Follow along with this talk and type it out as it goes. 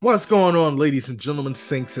What's going on, ladies and gentlemen,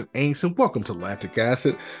 saints and ain'ts, and welcome to Lactic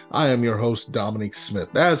Acid. I am your host, Dominic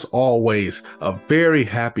Smith. As always, a very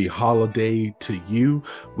happy holiday to you.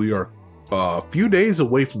 We are a few days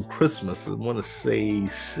away from Christmas. I want to say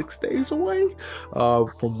 6 days away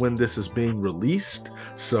from when this is being released.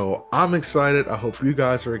 So I'm excited. I hope you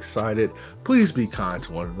guys are excited. Please be kind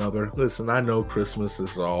to one another. Listen, I know Christmas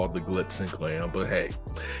is all the glitz and glam, but hey,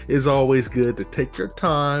 it's always good to take your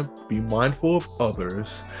time, be mindful of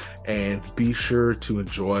others, and be sure to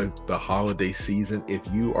enjoy the holiday season. If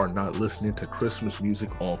you are not listening to Christmas music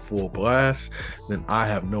on full blast, then I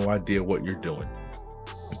have no idea what you're doing.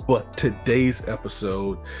 But today's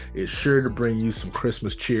episode is sure to bring you some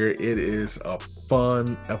Christmas cheer. It is a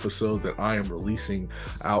fun episode that I am releasing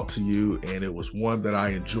out to you, and it was one that I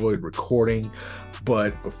enjoyed recording.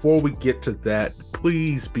 But before we get to that,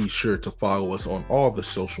 please be sure to follow us on all the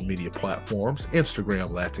social media platforms: Instagram,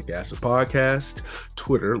 Lactic Acid Podcast;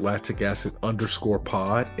 Twitter, Lactic Acid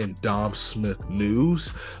 _pod; and Dom Smith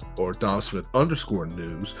News, or Dom Smith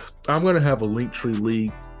 _news. I'm going to have a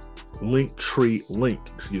Linktree link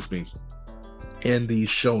in the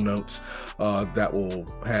show notes that will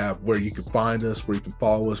have where you can find us, where you can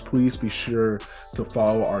follow us. Please be sure to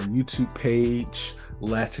follow our YouTube page,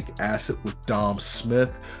 Lactic Acid with Dom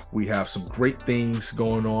Smith. We have some great things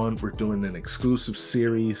going on. We're doing an exclusive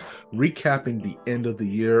series recapping the end of the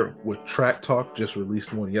year with Track Talk. Just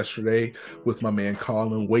released one yesterday with my man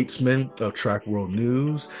Colin Waitsman of Track World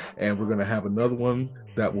News, and we're going to have another one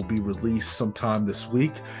that will be released sometime this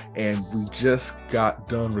week. And we just got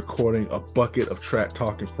done recording a bucket of Track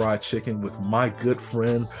Talk and fried chicken with my good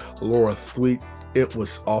friend Laura Thweet. It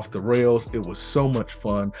was off the rails. It was so much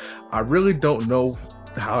fun. I really don't know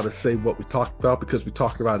how to say what we talked about, because we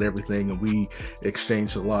talked about everything and we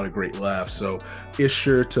exchanged a lot of great laughs. So it's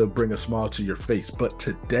sure to bring a smile to your face. But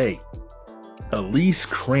today, Elise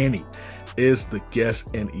Cranny is the guest,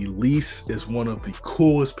 and Elise is one of the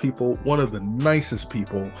coolest people, one of the nicest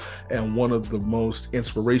people, and one of the most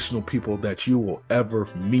inspirational people that you will ever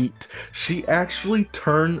meet. She actually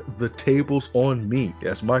turned the tables on me,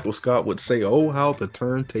 as Michael Scott would say. Oh, how the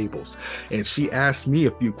turntables. And she asked me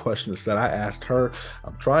a few questions that I asked her.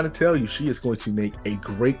 I'm trying to tell you, she is going to make a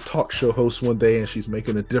great talk show host one day, and she's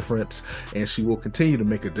making a difference, and she will continue to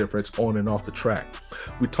make a difference on and off the track.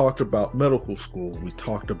 We talked about medical school. We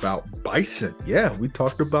talked about bison. Yeah, we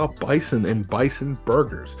talked about bison and bison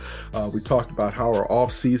burgers. We talked about how our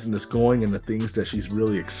off season is going and the things that she's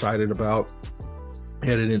really excited about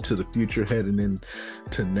headed into the future, heading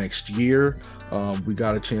into next year. We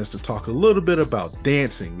got a chance to talk a little bit about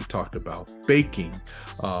dancing. We talked about baking.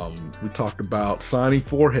 We talked about signing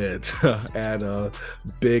foreheads at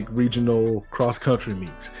big regional cross-country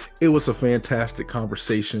meets. It was a fantastic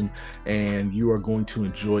conversation, and you are going to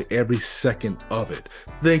enjoy every second of it.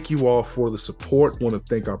 Thank you all for the support. I want to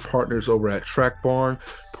thank our partners over at Track Barn.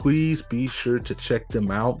 Please be sure to check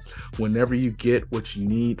them out whenever you get what you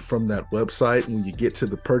need from that website. When you get to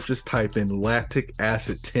the purchase, type in Lactic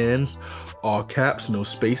Acid 10, all caps, no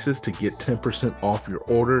spaces, to get 10% off your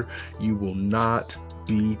order. You will not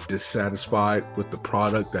be dissatisfied with the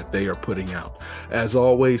product that they are putting out. As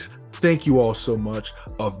always, thank you all so much.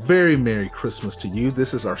 A very Merry Christmas to you.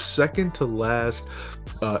 This is our second to last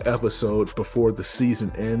episode before the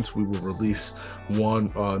season ends. We will release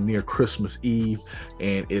one near Christmas Eve,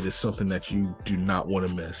 and it is something that you do not want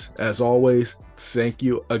to miss. As always, thank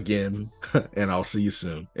you again, and I'll see you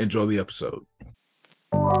soon. Enjoy the episode.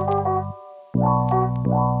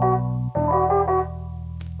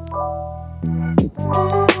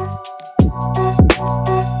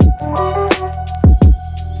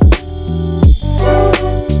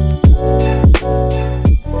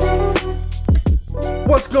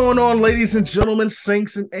 What's going on, ladies and gentlemen,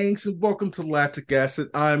 saints and ain'ts, and welcome to Lactic Acid.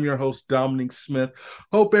 I am your host, Dominic Smith.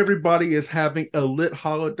 Hope everybody is having a lit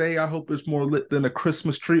holiday. I hope it's more lit than a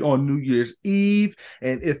Christmas tree on New Year's Eve.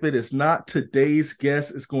 And if it is not, today's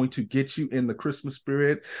guest is going to get you in the Christmas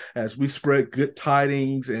spirit as we spread good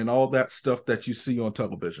tidings and all that stuff that you see on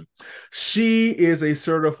television. She is a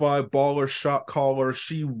certified baller, shot caller.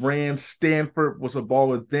 She ran Stanford, was a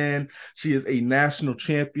baller then. She is a national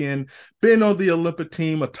champion, been on the Olympic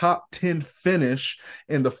team, a top 10 finish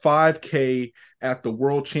in the 5K at the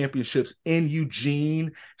World Championships in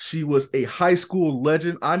Eugene. She was a high school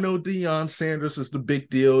legend. I know Deion Sanders is the big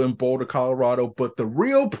deal in Boulder, Colorado, but the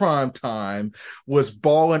real prime time was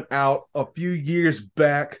balling out a few years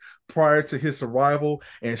back prior to his arrival,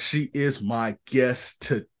 and she is my guest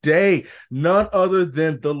today. None other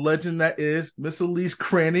than the legend that is Miss Elise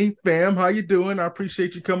Cranny. Fam, how you doing? I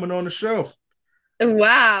appreciate you coming on the show.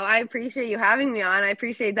 Wow, I appreciate you having me on. I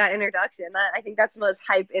appreciate that introduction. I think that's the most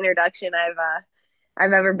hype introduction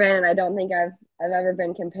I've ever been, and I don't think I've ever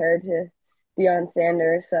been compared to Deion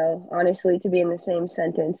Sanders. So honestly, to be in the same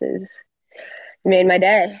sentence is made my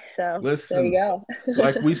day. So there you Listen, go.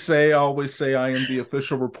 like we say, I always say, I am the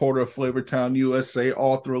official reporter of Flavortown, USA,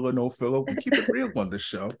 all thriller, no filler. We keep it real on this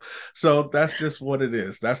show. So that's just what it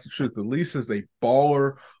is. That's the truth. Elise is a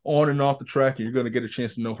baller on and off the track, and you're going to get a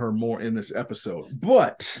chance to know her more in this episode.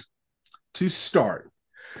 But to start,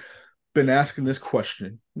 been asking this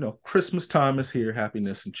question. Christmas time is here,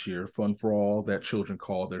 happiness and cheer, fun for all that children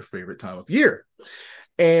call their favorite time of year.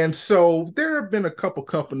 And so there have been a couple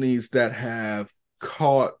companies that have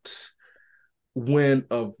caught wind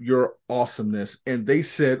of your awesomeness, and they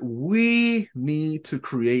said we need to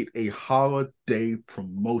create a holiday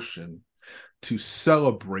promotion to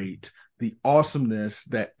celebrate the awesomeness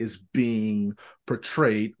that is being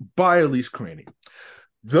portrayed by Elise Cranny.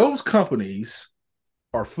 Those companies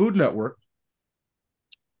are Food Network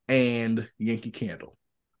and Yankee Candle.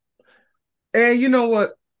 And you know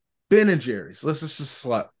what? Ben and Jerry's. Let's just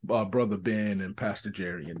slap brother Ben and Pastor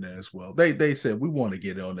Jerry in there as well. They said we want to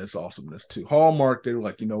get on this awesomeness too. Hallmark, they were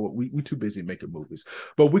like, you know what, we too busy making movies,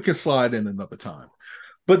 but we can slide in another time.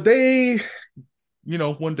 But they,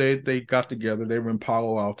 one day they got together. They were in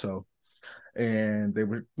Palo Alto, and they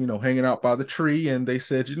were, hanging out by the tree, and they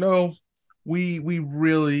said, we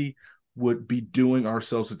really would be doing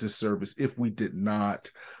ourselves a disservice if we did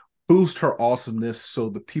not boost her awesomeness so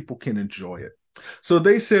the people can enjoy it. So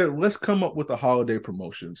they said, let's come up with a holiday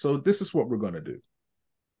promotion. So this is what we're going to do.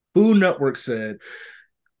 Food Network said,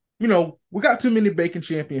 we got too many baking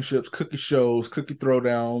championships, cookie shows, cookie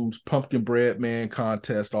throwdowns, pumpkin bread man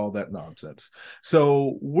contest, all that nonsense.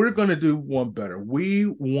 So we're going to do one better. We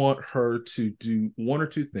want her to do one or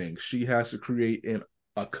two things. She has to create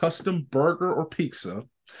a custom burger or pizza,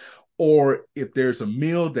 or if there's a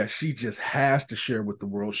meal that she just has to share with the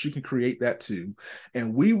world, she can create that too.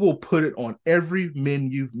 And we will put it on every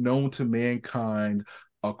menu known to mankind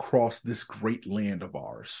across this great land of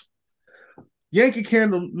ours. Yankee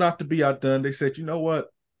Candle, not to be outdone, they said, you know what?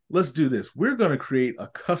 Let's do this. We're going to create a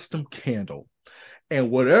custom candle.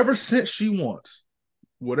 And whatever scent she wants,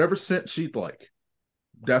 whatever scent she'd like,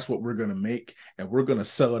 that's what we're going to make. And we're going to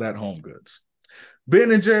sell it at Home Goods.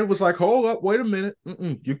 Ben and Jerry was like, hold up, wait a minute.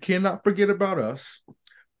 You cannot forget about us.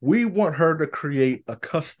 We want her to create a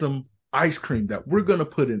custom ice cream that we're going to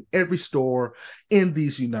put in every store in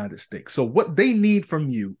these United States. So what they need from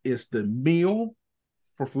you is the meal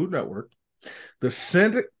for Food Network, the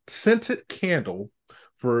scented candle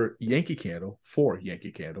for Yankee Candle,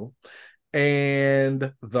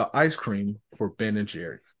 and the ice cream for Ben and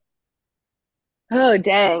Jerry. Oh,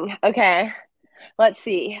 dang. Okay. Let's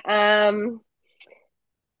see.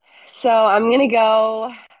 So I'm gonna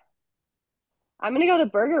go the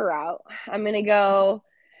burger route.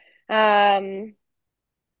 Um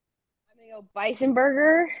I'm gonna go bison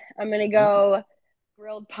burger. I'm gonna Ooh. go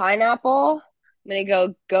grilled pineapple. I'm gonna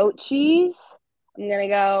go goat cheese. I'm gonna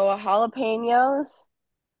go jalapenos,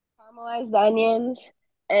 caramelized onions,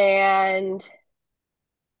 and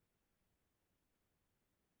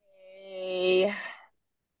a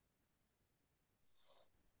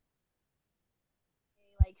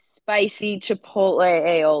like spicy chipotle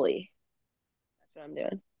aioli. That's what I'm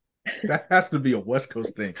doing. That has to be a West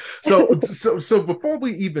Coast thing. So before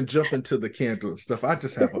we even jump into the candle and stuff, I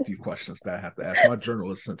just have a few questions that I have to ask. My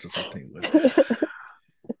journalist sense is tingling.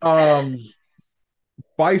 Um,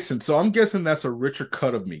 bison. So I'm guessing that's a richer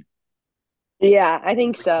cut of meat, Yeah, I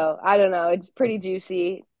think so. I don't know. It's pretty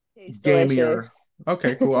juicy. Tastes gamier. delicious.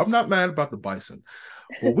 Okay, cool. I'm not mad about the bison.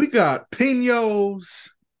 Well, we got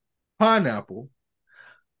pinos, pineapple,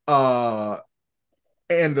 uh,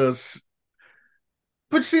 and us.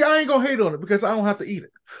 But see, I ain't gonna hate on it because I don't have to eat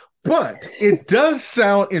it. But it does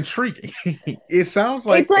sound intriguing. It sounds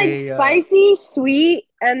It's like like a spicy, sweet,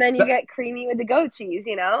 and then you that, get creamy with the goat cheese,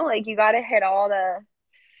 you know? Like you got to hit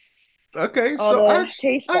okay. all So I the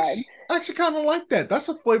actually, taste actually, buds. actually kind of like that. That's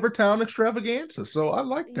a Flavor Town extravaganza. So I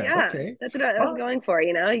like that. Yeah, Okay. that's what I was Uh, going for,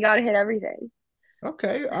 you know? You got to hit everything.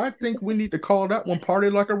 okay. I think we need to call that one "Party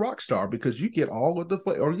Like a Rock Star" because you get all of the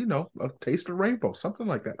flavor, or a taste of rainbow, something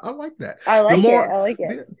like that. I like that. I The like it. more, I like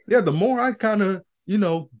it. yeah, the more I kind of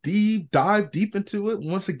dive deep into it.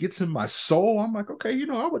 Once it gets in my soul, I'm like, okay,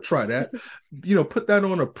 I would try that. Put that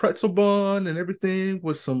on a pretzel bun and everything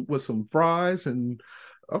with some fries and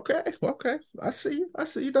okay. I see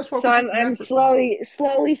you. That's why So we keep I'm laughing.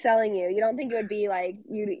 slowly selling you. You don't think it would be like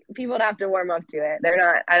you people would have to warm up to it. They're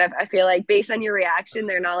not I feel like based on your reaction,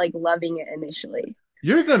 they're not like loving it initially.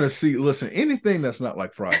 You're gonna see. Listen, anything that's not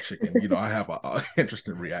like fried chicken, I have a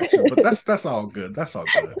interesting reaction. But that's all good. That's all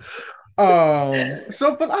good.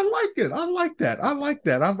 So, but I like it. I like that. I like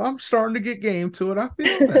that. I'm starting to get game to it. I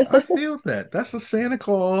feel that. I feel that. That's a Santa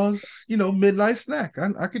Claus, midnight snack.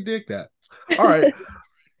 I could dig that. All right,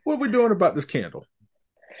 what are we doing about this candle?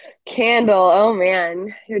 Candle. Oh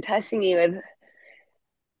man, you're testing me with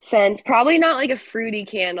scents. Probably not like a fruity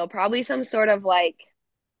candle. Probably some sort of like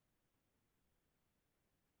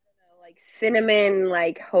cinnamon,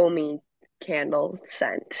 like homey candle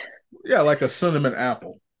scent. Yeah, like a cinnamon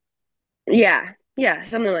apple. Yeah, yeah,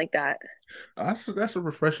 something like that. That's a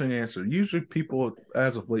refreshing answer. Usually, people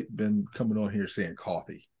as of late been coming on here saying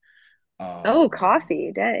coffee. Oh, Um,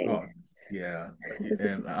 coffee. Dang. oh yeah,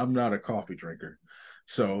 and I'm not a coffee drinker,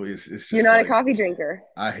 so it's You're just not a like coffee drinker.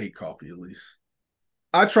 I hate coffee at least.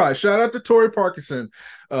 I tried. Shout out to Tori Parkinson.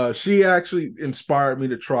 She actually inspired me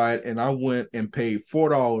to try it, and I went and paid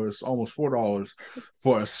 $4, almost $4,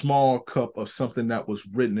 for a small cup of something that was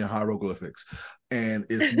written in hieroglyphics, and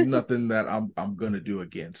it's nothing that I'm gonna do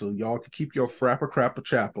again. So y'all can keep your frappa crappa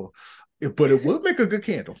chapel, but it will make a good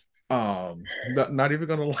candle. Not even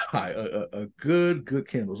gonna lie, a good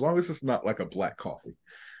candle as long as it's not like a black coffee.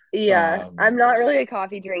 Yeah, I'm not really a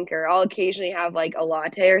coffee drinker. I'll occasionally have like a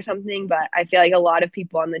latte or something, but I feel like a lot of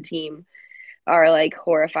people on the team are like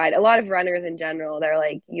horrified. A lot of runners in general, they're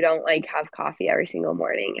like, you don't like have coffee every single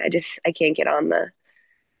morning. I can't get on the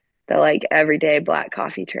like everyday black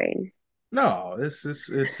coffee train. No, it's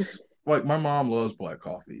like my mom loves black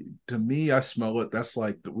coffee. To me, I smell it. That's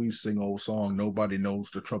like we sing old song, "Nobody knows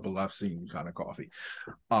the trouble I've seen" kind of coffee.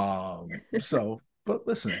 But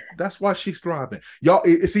listen, that's why she's thriving. Y'all,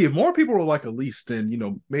 see, if more people were like Elise,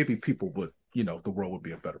 then maybe people would, the world would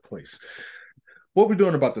be a better place. What we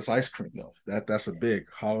doing about this ice cream though? That's a big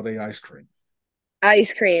holiday ice cream.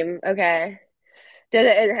 Ice cream, okay.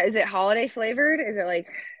 Is it holiday flavored? Is it like,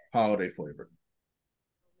 Holiday flavor.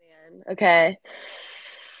 man, okay.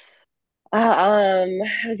 I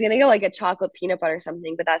was gonna go like a chocolate peanut butter or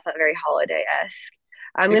something, but that's not very holiday-esque.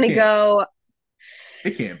 I'm It gonna can't. go.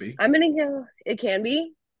 It can be. I'm gonna go. It can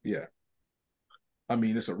be. Yeah. I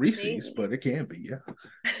mean, it's a Reese's, Maybe. but it can be. Yeah.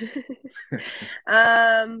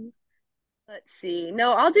 Um, let's see.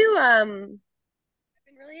 No, I'll do I've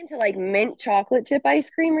been really into like mint chocolate chip ice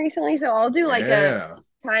cream recently, so I'll do like a Yeah.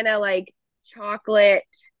 kind of like chocolate,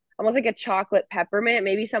 almost like a chocolate peppermint,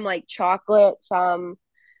 maybe some like chocolate, some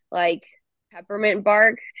like peppermint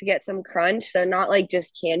bark to get some crunch. So not like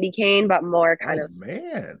just candy cane, but more kind Oh of,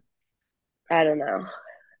 man. I don't know.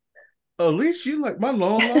 At least you like my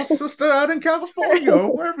long lost sister out in California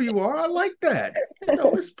or wherever you are. I like that.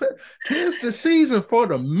 Tis the season for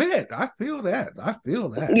the mint. I feel that. I feel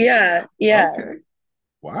that. Yeah, yeah. Okay.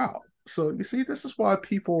 Wow. So you see, this is why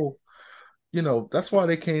people, that's why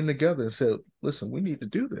they came together and said, listen, we need to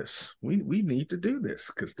do this. We need to do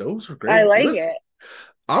this because those are I great. like Listen, it.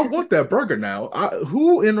 I want that burger now.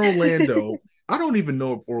 Who in Orlando? I don't even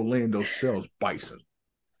know if Orlando sells bison.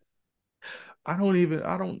 I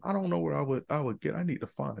don't know where I would get. I need to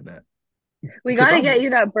find that We because got to I'm get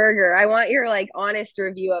you that burger. I want your like honest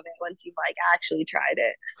review of it once you've like actually tried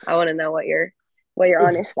it. I want to know what your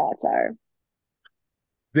honest thoughts are.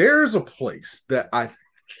 there's a place that I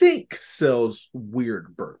think sells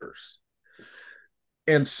weird burgers.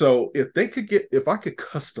 And so if I could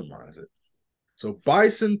customize it, so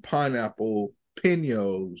bison, pineapple,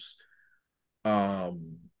 pinos,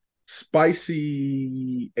 um,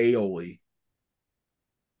 spicy aioli,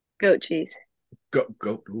 Goat cheese. go,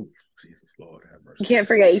 ooh, Jesus Lord have mercy. You can't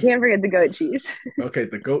forget the goat cheese. Okay,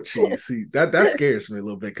 the goat cheese. See, that scares me a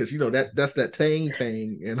little bit because that's that tang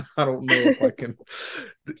tang, and I don't know if I can.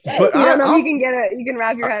 But You don't know if you I'm can get it. You can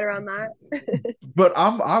wrap your I, head around that. but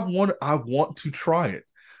I want to try it.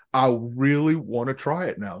 I really want to try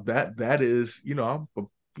it now. That is, I'm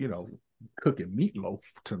you know cooking meatloaf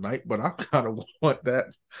tonight, but I kind of want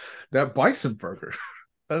that bison burger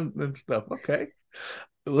and stuff. Okay,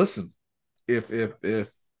 listen, if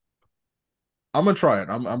I'm gonna try it,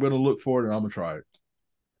 I'm gonna look for it and I'm gonna try it,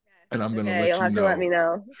 and I'm gonna Okay, let you'll you have to let know. me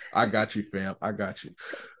know. I got you, fam. I got you.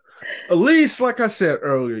 Elise, like I said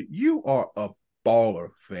earlier, you are a baller,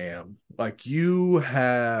 fam. Like you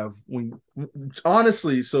have when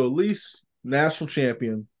honestly, so Elise, national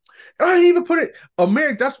champion. I didn't even put it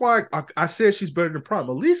American. That's why I said she's better than Prime.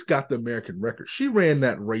 Elise got the American record. She ran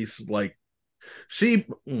that race like she.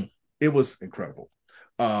 It was incredible.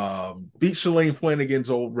 Beat Shalane Flanagan's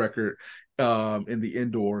old record in the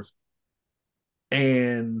indoor,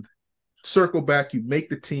 and circle back. You make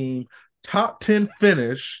the team top 10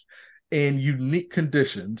 finish in unique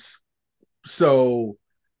conditions. So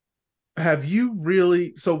have you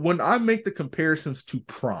really, so when I make the comparisons to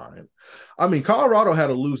Prime, I mean Colorado had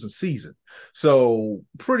a losing season. So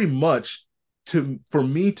pretty much to for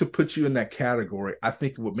me to put you in that category, I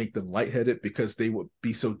think it would make them lightheaded because they would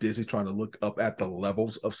be so dizzy trying to look up at the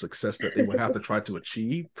levels of success that they would have to try to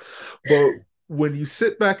achieve. But when you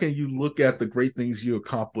sit back and you look at the great things you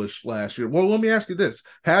accomplished last year, well, let me ask you this.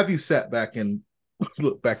 Have you sat back and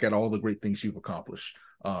look back at all the great things you've accomplished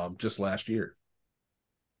just last year?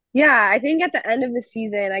 Yeah, I think at the end of the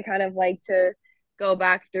season, I kind of like to go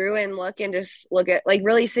back through and look and just look at like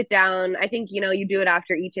really sit down. I think, you do it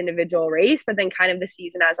after each individual race, but then kind of the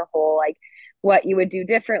season as a whole, like what you would do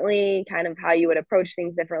differently, kind of how you would approach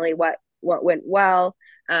things differently, what went well.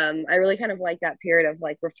 I really kind of like that period of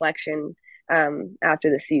like reflection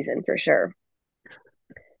after the season for sure.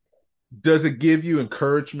 Does it give you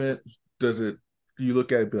encouragement? Does it, you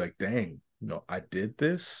look at it and be like, dang, I did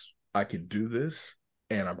this, I can do this,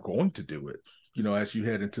 and I'm going to do it, as you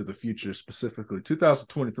head into the future, specifically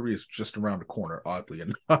 2023 is just around the corner, oddly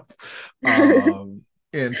enough.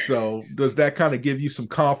 And so does that kind of give you some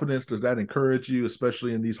confidence? Does that encourage you,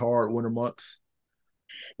 especially in these hard winter months?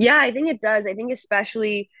 Yeah, I think it does. I think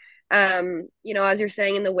especially as you're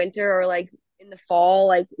saying in the winter or like in the fall,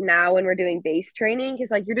 like now when we're doing base training,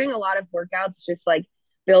 because like you're doing a lot of workouts, just like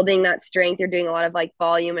building that strength. You're doing a lot of like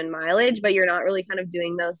volume and mileage, but you're not really kind of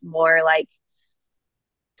doing those more like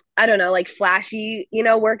I don't know, like flashy,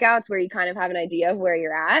 workouts where you kind of have an idea of where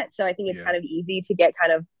you're at. So I think it's Yeah, kind of easy to get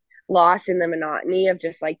kind of lost in the monotony of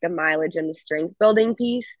just like the mileage and the strength building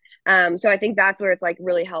piece. So I think that's where it's like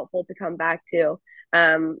really helpful to come back to.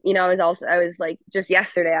 I was like just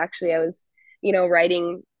yesterday actually, I was,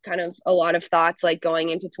 writing kind of a lot of thoughts like going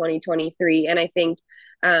into 2023. And I think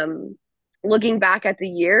um looking back at the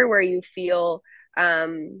year where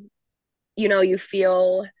um you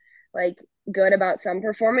feel like good about some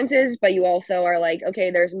performances, but you also are like, okay,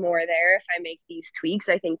 there's more there if I make these tweaks.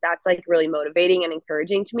 I think that's like really motivating and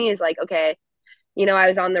encouraging to me is like, okay, I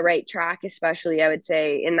was on the right track, especially I would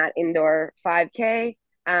say in that indoor 5K.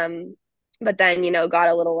 But then, got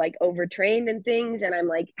a little like overtrained and things. And I'm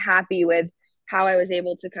like happy with how I was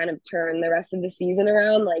able to kind of turn the rest of the season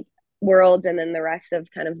around, like worlds and then the rest of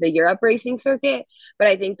kind of the Europe racing circuit. But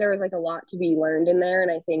I think there was like a lot to be learned in there.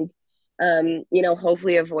 And I think,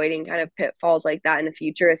 hopefully avoiding kind of pitfalls like that in the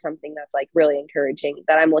future is something that's like really encouraging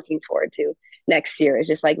that I'm looking forward to next year is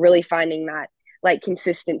just like really finding that like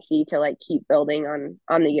consistency to like keep building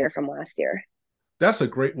on the year from last year. that's a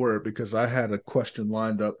great word because I had a question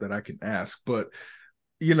lined up that I can ask, but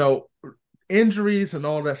you know, injuries and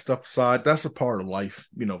all that stuff aside, that's a part of life.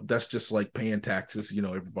 That's just like paying taxes.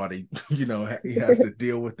 Everybody, he has to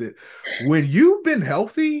deal with it. When you've been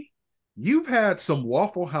healthy, you've had some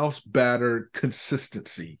Waffle House battered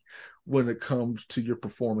consistency when it comes to your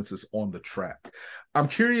performances on the track. I'm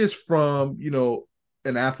curious from,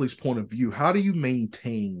 an athlete's point of view, how do you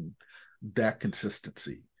maintain that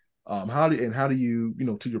consistency? How do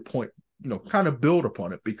you, to your point, kind of build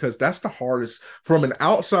upon it because that's the hardest from an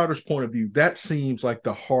outsider's point of view. That seems like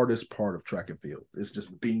the hardest part of track and field is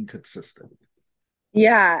just being consistent.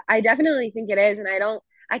 Yeah, I definitely think it is. And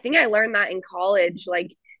I think I learned that in college.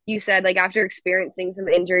 Like you said, like after experiencing some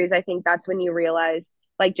injuries, I think that's when you realize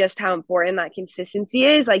like just how important that consistency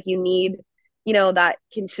is. Like you need, that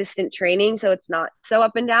consistent training so it's not so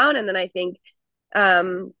up and down. And then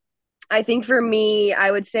um, I think for me,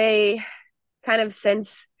 I would say kind of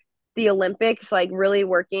since the Olympics, like really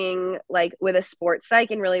working like with a sports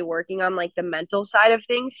psych and really working on like the mental side of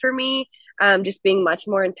things for me. Just being much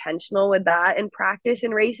more intentional with that in practice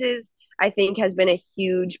and races, I think has been a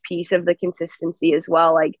huge piece of the consistency as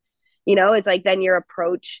well. Like, it's like then your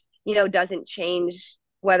approach, doesn't change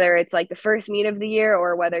whether it's like the first meet of the year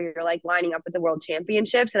or whether you're like lining up at the world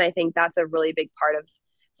championships. And I think that's a really big part of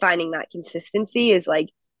finding that consistency is like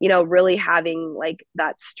really having like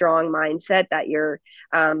that strong mindset that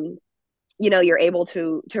um, you're able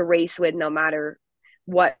to race with no matter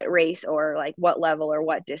what race or like what level or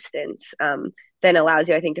what distance. Then allows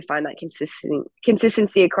you, I think, to find that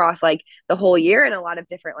consistency across like the whole year and a lot of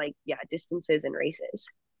different like distances and races.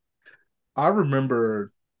 I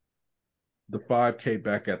remember the 5K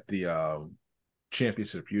back at the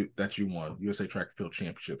championship that you won, USA Track and Field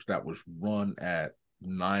Championships. That was run at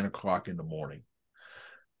 9 o'clock in the morning.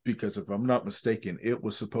 Because if I'm not mistaken, it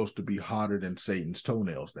was supposed to be hotter than Satan's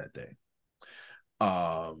toenails that day.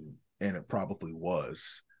 And it probably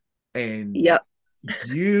was. And Yep.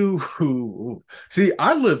 you see,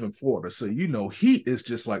 I live in Florida, so heat is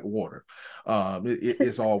just like water.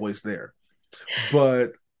 It's always there.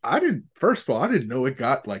 But I didn't. First of all, I didn't know it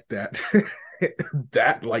got like that,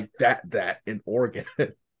 that in Oregon.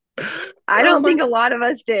 I I was don't like, think a lot of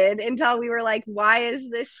us did until we were like, why is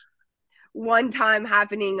this one time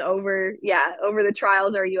happening over, yeah, over the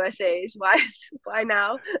trials or USA's? Why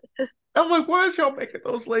now? I'm like, why is y'all making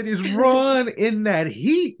those ladies run in that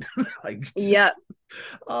heat? Like, Yep.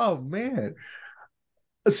 oh man.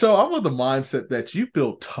 So I'm of the mindset that you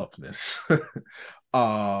build toughness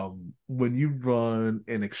when you run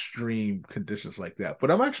in extreme conditions like that.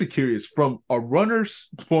 But I'm actually curious from a runner's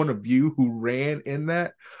point of view who ran in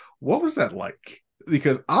that, what was that like?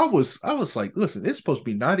 Because I was like, listen, it's supposed to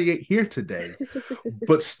be 98 here today,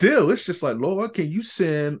 but still, it's just like, Lord, can you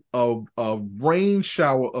send a rain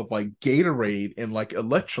shower of like Gatorade and like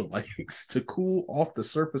electrolytes to cool off the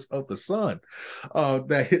surface of the sun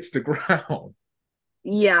that hits the ground?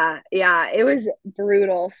 Yeah, yeah, it was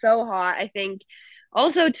brutal, so hot. I think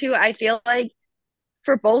also too, I feel like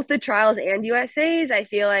for both the trials and USA's, I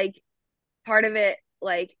feel like part of it,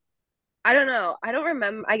 like, I don't know, I don't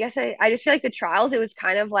remember. I guess I just feel like the trials, it was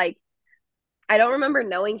kind of like I don't remember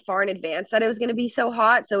knowing far in advance that it was going to be so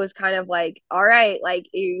hot. So it was kind of like, all right, like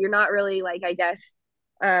you're not really like, I guess,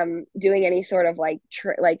 doing any sort of like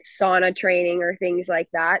like sauna training or things like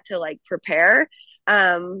that to like prepare.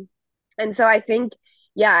 Um, and so I think,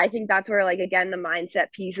 yeah, I think that's where like again the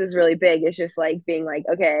mindset piece is really big. It's just like being like,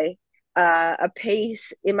 okay, a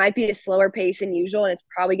pace. It might be a slower pace than usual, and it's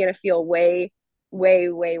probably going to feel way, way,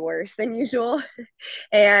 way worse than usual.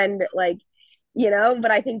 And like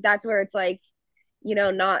but I think that's where it's like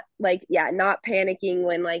not like, yeah, not panicking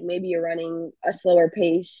when like maybe you're running a slower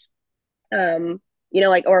pace,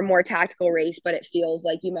 like, or a more tactical race, but it feels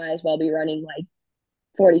like you might as well be running like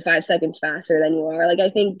 45 seconds faster than you are. Like, I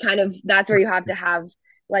think kind of that's where you have to have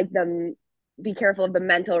like be careful of the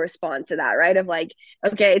mental response to that, right? Of like,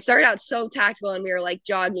 okay, it started out so tactical and we were like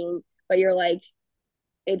jogging, but you're like,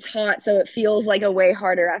 it's hot, so it feels like a way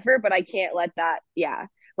harder effort, but I can't let that, yeah,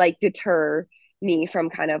 like deter me from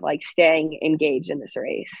kind of like staying engaged in this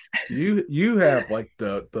race. You have like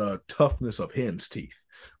the toughness of hen's teeth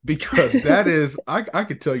because that is I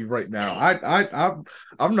can tell you right now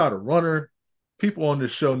I'm not a runner. People on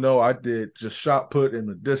this show know I did just shot put in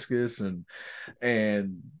the discus and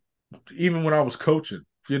even when I was coaching,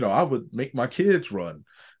 I would make my kids run.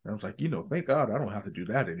 And I was like, thank God I don't have to do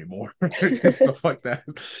that anymore and stuff like that.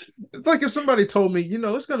 It's like if somebody told me,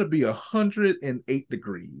 it's going to be 108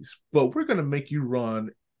 degrees, but we're going to make you run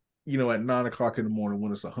at 9 o'clock in the morning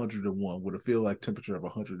when it's 101 with a feel like temperature of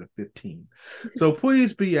 115. So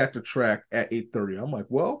please be at the track at 8:30. I'm like,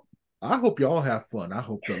 well, I hope y'all have fun. I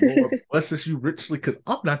hope the Lord blesses you richly because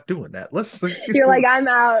I'm not doing that. You're like, I'm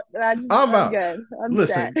out. I'm I'm out. good. I'm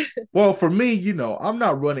set. Listen, well, for me, I'm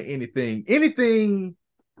not running anything.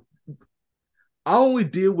 I only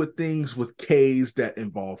deal with things with K's that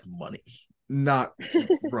involve money, not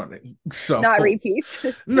running. Not So repeats.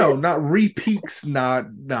 no, not repeats, not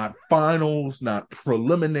finals, not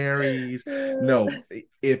preliminaries. No,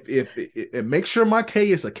 if make sure my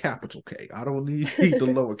K is a capital K. I don't need the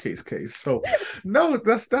lowercase k. So no,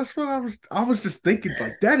 that's what I was just thinking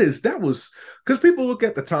like that was because people look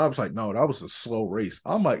at the times like no, that was a slow race.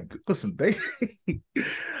 I'm like, listen, they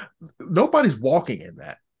nobody's walking in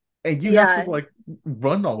that. And you have to Yeah. like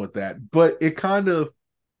run all with that. But it kind of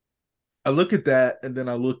I look at that and then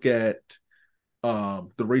I look at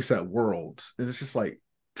the race at Worlds, and it's just like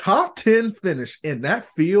top 10 finish in that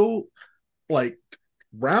field, like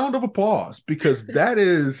round of applause because that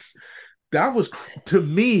was to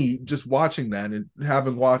me just watching that and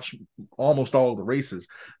having watched almost all of the races,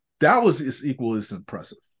 that was as equal as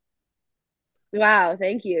impressive. Wow.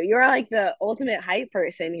 Thank you. You're like the ultimate hype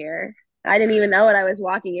person here. I didn't even know what I was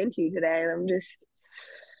walking into today. I'm just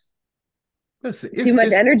Listen, too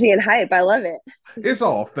much energy and hype. I love it. it's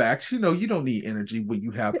all facts. You don't need energy when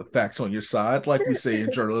you have the facts on your side. Like we say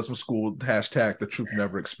in journalism school, hashtag the truth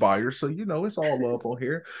never expires. So, it's all love on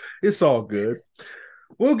here. It's all good.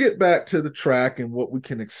 We'll get back to the track and what we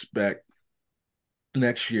can expect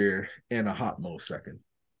next year in a hot mo second.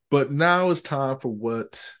 But now it's time for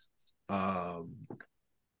um,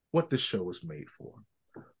 what this show is made for.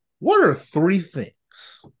 What are three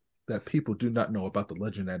things that people do not know about the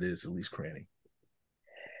legend that is Elise Cranny?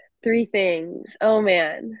 Three things. Oh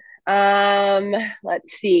man. Um,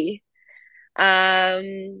 let's see.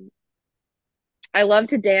 Um, I love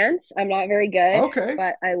to dance. I'm not very good, Okay.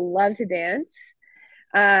 but I love to dance.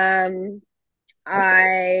 Um,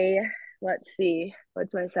 Okay. I let's see.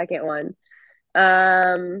 What's my second one?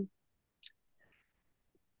 Um,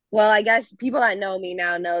 well, I guess people that know me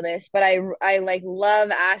now know this, but I like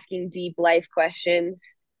love asking deep life questions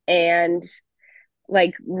and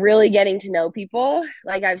like really getting to know people.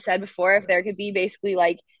 Like I've said before, if there could be basically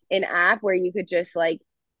like an app where you could just like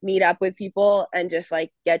meet up with people and just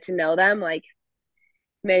like get to know them, like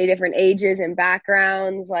many different ages and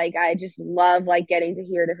backgrounds. Like I just love like getting to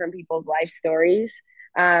hear different people's life stories.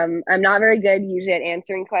 I'm not very good usually at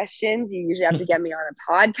answering questions. You usually have to get me on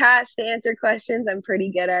a podcast to answer questions. I'm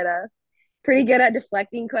pretty good at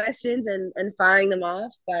deflecting questions and firing them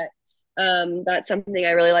off, but that's something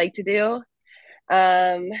I really like to do.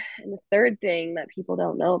 And the third thing that people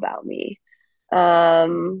don't know about me,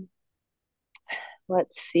 um,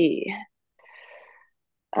 let's see.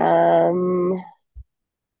 Um,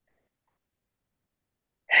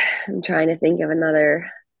 I'm trying to think of another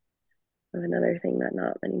thing that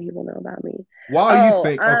not many people know about me. While you Oh,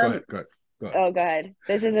 think, oh, go ahead, go ahead. oh, go ahead.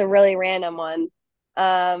 This is a really random one.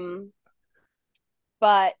 Um,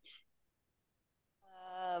 but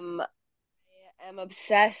I am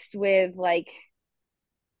obsessed with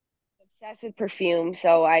perfume.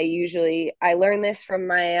 So I learned this from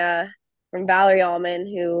my from Valerie Allman,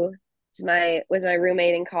 who was my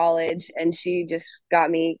roommate in college, and she just got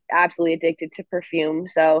me absolutely addicted to perfume.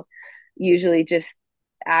 So usually just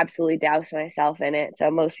absolutely douse myself in it. So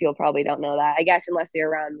most people probably don't know that. I guess unless you're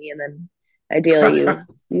around me, and then ideally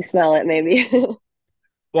you smell it maybe.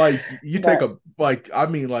 Like you take But a like I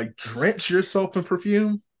mean like drench yourself in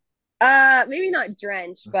perfume. maybe not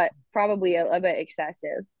drenched, but probably a bit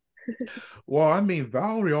excessive. Well, I mean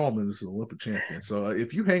Valerie Allman is an Olympic champion, so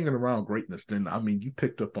if you hanging around greatness, then I mean you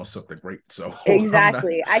picked up on something great. So I'm not.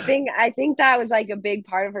 Exactly. I think that was like a big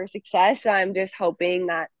part of her success. So I'm just hoping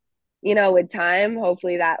that, with time,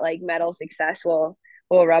 hopefully that like medal success will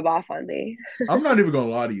rub off on me. I'm not even gonna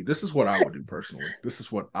lie to you. This is what I would do personally. This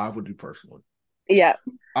is what I would do personally. Yeah.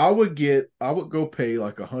 I would go pay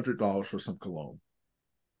like $100 for some cologne,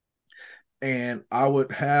 and I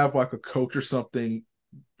would have like a coach or something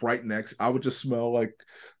right next. I would just smell like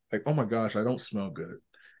oh my gosh, I don't smell good,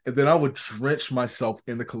 and then I would drench myself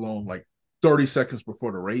in the cologne like 30 seconds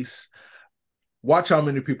before the race. Watch how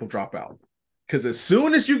many people drop out, because as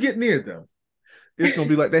soon as you get near them, it's gonna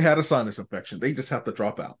be like they had a sinus infection. They just have to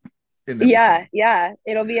drop out and everything. Yeah. Yeah.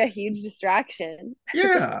 It'll be a huge distraction.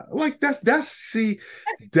 Yeah, like that's see,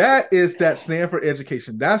 that is that Stanford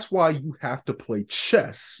education. That's why you have to play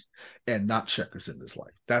chess and not checkers in this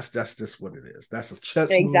life. That's just what it is. That's a chess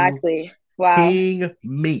move. Exactly. Wow. King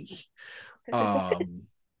me. Um,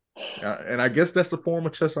 and I guess that's the form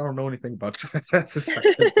of chess. I don't know anything about chess.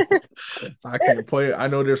 I can't play it. I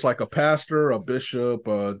know there's like a pastor, a bishop,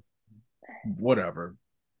 whatever.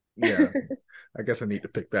 Yeah, I guess I need to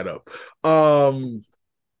pick that up. I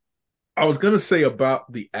was gonna say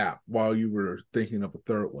about the app while you were thinking of a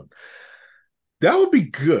third one. That would be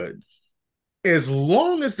good as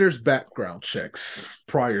long as there's background checks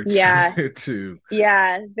prior Yeah. to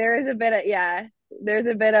Yeah. There's a bit of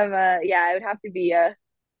a it would have to be a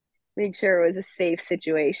make sure it was a safe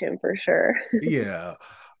situation for sure. yeah.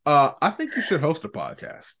 I think you should host a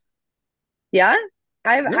podcast. Yeah. Yeah.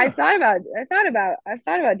 I've thought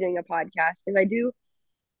about doing a podcast because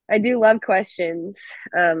I do love questions,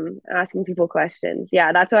 asking people questions.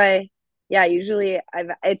 Yeah, that's why. Yeah, usually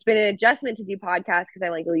it's been an adjustment to do podcasts because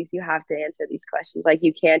I'm like, at least you have to answer these questions. Like,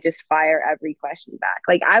 you can't just fire every question back.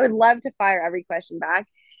 Like, I would love to fire every question back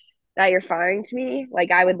that you're firing to me.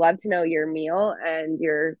 Like, I would love to know your meal and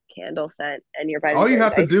your candle scent and your Ben and All you Jerry's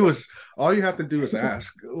have to ice do cream. is all you have to do is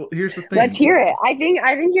ask. Well, here's the Let's thing. hear it. I think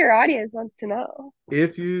your audience wants to know.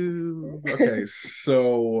 If you okay,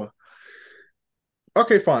 so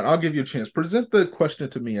okay, fine. I'll give you a chance. Present the question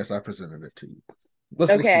to me as I presented it to you.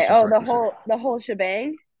 Let's do Okay. some Oh, practice here. the whole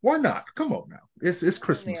shebang. Why not? Come on now. It's Oh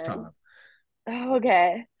Christmas man. time. Oh,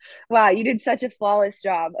 okay. Wow, you did such a flawless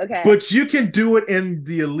job. Okay. But you can do it in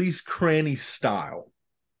the Elise Cranny style.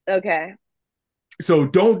 Okay. So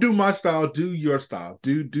don't do my style, do your style.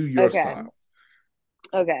 Do your Okay. style.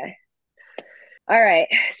 Okay. All right.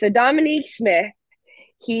 So Dominique Smith,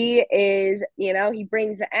 he is, he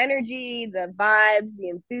brings the energy, the vibes, the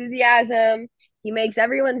enthusiasm. He makes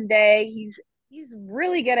everyone's day. He's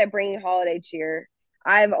really good at bringing holiday cheer.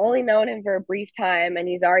 I've only known him for a brief time, and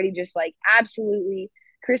he's already just like absolutely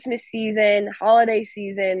Christmas season, holiday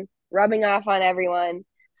season, rubbing off on everyone.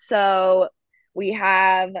 So we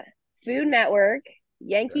have Food Network,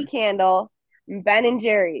 Yankee Okay. Candle, Ben and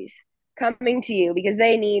Jerry's coming to you because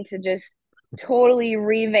they need to just totally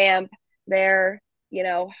revamp their,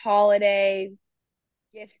 holiday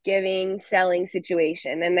gift giving selling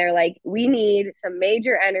situation. And they're like, we need some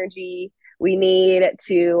major energy. We need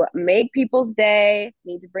to make people's day,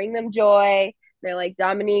 need to bring them joy. They're like,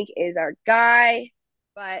 Dominique is our guy,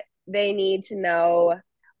 but they need to know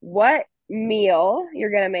what meal you're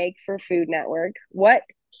going to make for Food Network, what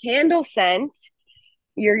candle scent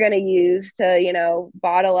you're going to use to,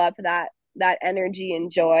 bottle up that energy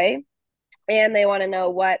and joy. And they want to know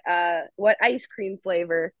what ice cream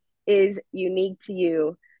flavor is unique to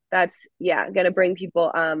you. That's yeah, going to bring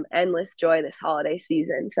people endless joy this holiday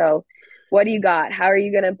season. So, what do you got? How are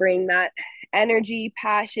you going to bring that energy,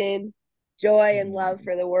 passion, joy and love Hmm.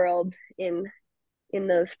 for the world in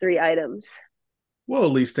those three items? Well,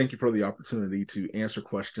 Elise, thank you for the opportunity to answer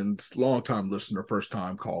questions. Long time listener, first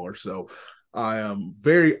time caller. So I am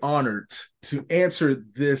very honored to answer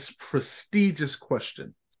this prestigious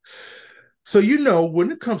question. So,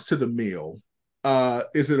 when it comes to the meal,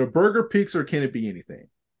 is it a burger, pizza, or can it be anything?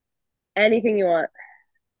 Anything you want.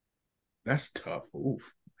 That's tough.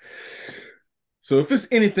 Oof. So if it's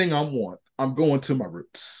anything I want, I'm going to my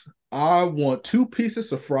roots. I want 2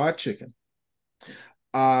 pieces of fried chicken.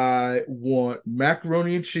 I want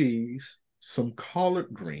macaroni and cheese, some collard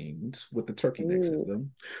greens with the turkey necks in Ooh.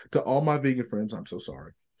 them. To all my vegan friends, I'm so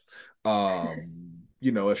sorry. As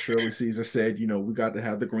Shirley Caesar said, we got to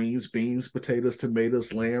have the greens, beans, potatoes,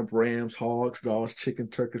 tomatoes, lamb, rams, hogs, dogs, chicken,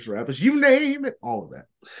 turkeys, rabbits, you name it, all of that.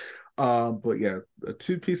 But yeah,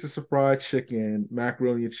 2 pieces of fried chicken,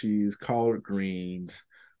 macaroni and cheese, collard greens.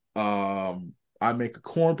 I make a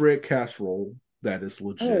cornbread casserole that is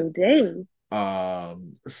legit. Oh, dang.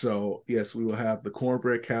 So yes, we will have the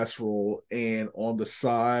cornbread casserole and on the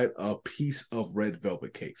side a piece of red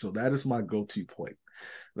velvet cake. So that is my go-to plate.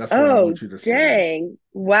 That's what I Oh, want you to see dang.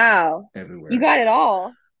 Wow. You everywhere. got it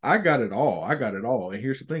all. I got it all. I got it all. And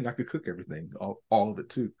here's the thing, I could cook everything, all of it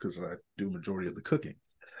too, because I do majority of the cooking.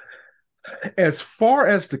 As far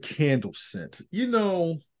as the candle scent,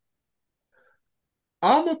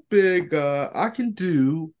 I'm a big I can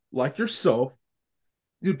do like yourself.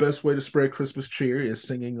 The best way to spread Christmas cheer is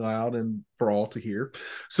singing loud and for all to hear.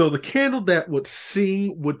 So the candle that would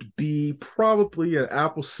sing would be probably an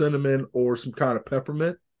apple cinnamon or some kind of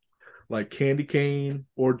peppermint, like candy cane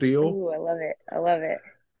ordeal. Ooh, I love it. I love it.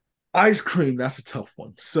 Ice cream, that's a tough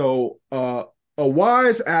one. So a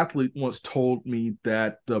wise athlete once told me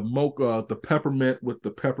that the mocha, the peppermint with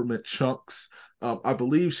the peppermint chunks, I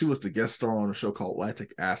believe she was the guest star on a show called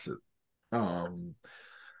Lactic Acid. Um,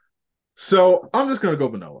 so I'm just gonna go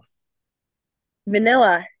vanilla.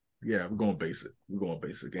 Vanilla, Yeah, we're going basic. We're going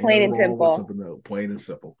basic. Ain't plain nothing and wrong with simple. something else. Plain and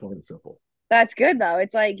simple. Plain and simple. That's good though.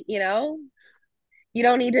 It's like, you don't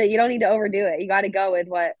need to overdo it. You got to go with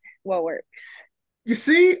what works. You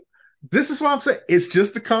see, this is what I'm saying. It's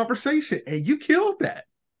just a conversation, and you killed that.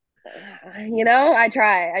 I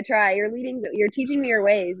try. You're teaching me your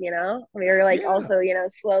ways, You're like Yeah, also,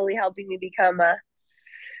 slowly helping me become a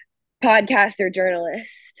podcaster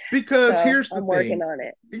journalist. because So here's the I'm working thing. on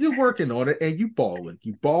it. You're working on it and you balling.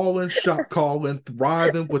 You balling, shot calling,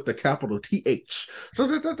 thriving with the capital TH. So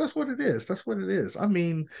that's what it is. That's what it is. I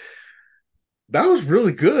mean, that was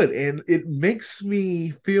really good. And it makes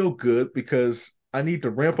me feel good because I need to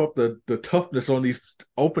ramp up the toughness on these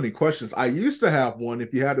opening questions. I used to have one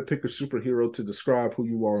if you had to pick a superhero to describe who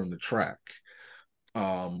you are on the track.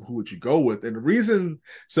 Who would you go with? And the reason,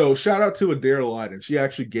 so shout out to Adair Lyden. She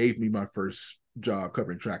actually gave me my first job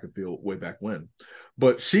covering track and field way back when.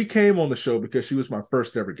 But she came on the show because she was my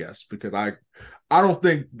first ever guest. Because I don't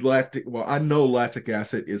think lactic. Well, I know lactic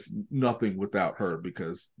acid is nothing without her.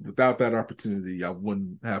 Because without that opportunity, I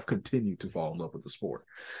wouldn't have continued to fall in love with the sport.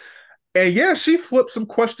 And yeah, she flipped some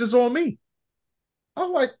questions on me.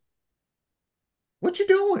 I'm like, what you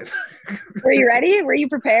doing? Were you ready? Were you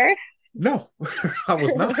prepared? No, I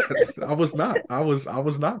was not. I was not. I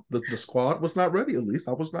was not. The squad was not ready. At least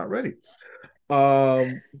I was not ready. We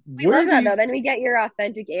love Where do that you? though. Then we get your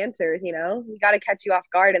authentic answers, We got to catch you off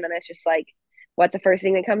guard and then it's just like what's the first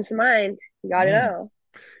thing that comes to mind? You got to Mm. know.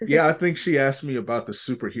 Yeah, I think she asked me about the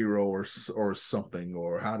superhero or something,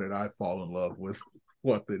 or how did I fall in love with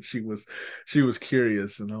what that she was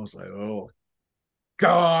curious, and I was like, oh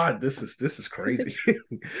God, this is crazy.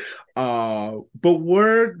 But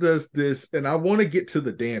where does this? And I want to get to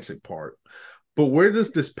the dancing part. But where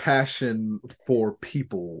does this passion for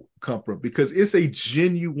people come from? Because it's a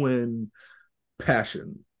genuine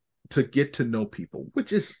passion to get to know people,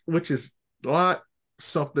 which is not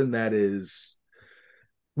something that is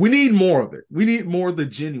we need more of it. We need more of the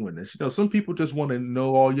genuineness. Some people just want to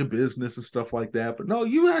know all your business and stuff like that. But no,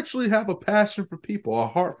 you actually have a passion for people, a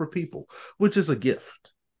heart for people, which is a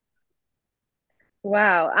gift.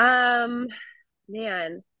 Wow.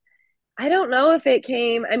 Man, I don't know if it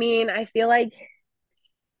came. I mean, I feel like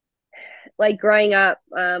growing up,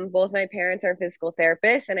 both my parents are physical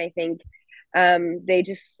therapists, and I think they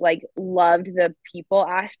just like loved the people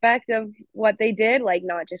aspect of what they did, like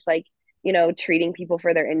not just like treating people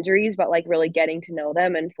for their injuries, but like really getting to know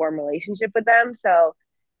them and form relationship with them. So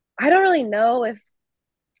I don't really know if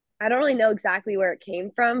I don't really know exactly where it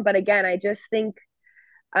came from, but again, I just think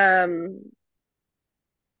um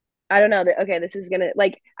I don't know that okay, this is gonna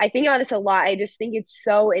like I think about this a lot. I just think it's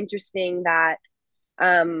so interesting that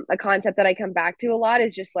a concept that I come back to a lot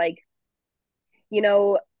is just like,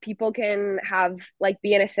 people can have like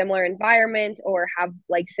be in a similar environment or have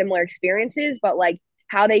like similar experiences, but like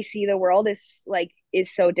how they see the world is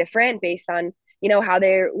so different based on, how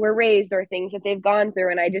they were raised or things that they've gone through.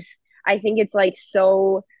 And I think it's like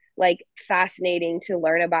so like fascinating to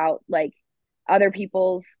learn about like other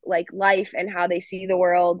people's like life and how they see the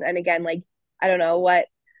world. And again, like I don't know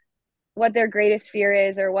what their greatest fear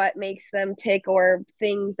is or what makes them tick or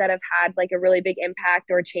things that have had like a really big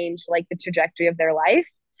impact or changed like the trajectory of their life.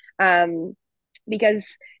 um because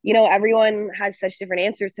everyone has such different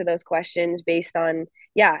answers to those questions based on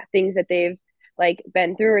things that they've like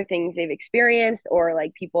been through or things they've experienced or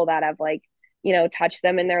like people that have like touched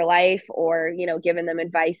them in their life or given them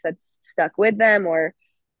advice that's stuck with them. Or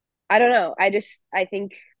I don't know, I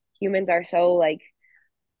think humans are so like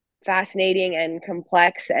fascinating and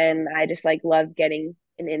complex, and I just like love getting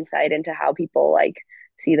an insight into how people like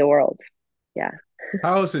see the world. Yeah.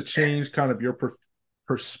 How has it changed kind of your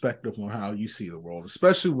perspective on how you see the world,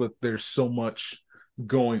 especially with there's so much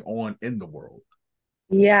going on in the world?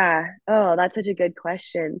 Yeah. Oh, that's such a good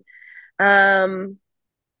question. Um,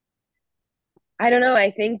 I don't know.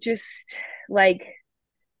 I think just like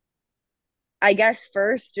I guess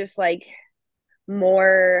first just like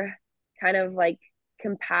more kind of like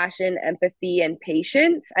compassion, empathy, and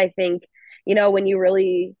patience. I think, when you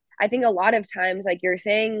really I think a lot of times like you're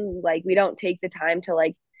saying, like we don't take the time to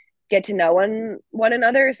like get to know one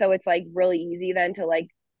another. So it's like really easy then to like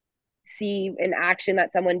see an action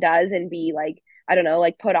that someone does and be like, I don't know,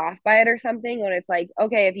 like put off by it or something. When it's like,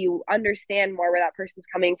 okay, if you understand more where that person's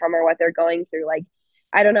coming from or what they're going through, like,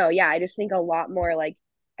 I don't know. Yeah, I just think a lot more like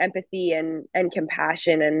empathy and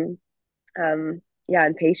compassion and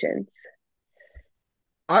and patience.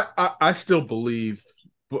 I still believe,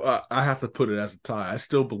 I have to put it as a tie. I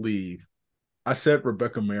still believe. I said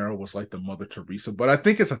Rebecca Mara was like the Mother Teresa, but I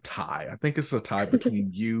think it's a tie. I think it's a tie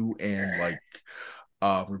between you and like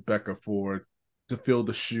Rebecca Ford to fill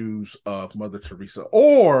the shoes of Mother Teresa.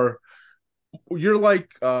 Or you're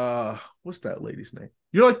like what's that lady's name?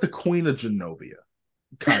 You're like the Queen of Genovia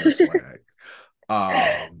kind of swag.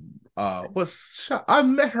 What's I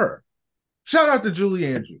met her. Shout out to Julie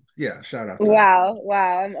Andrews. Yeah, shout out to her. Wow,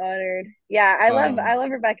 wow, I'm honored. Yeah, I Um, love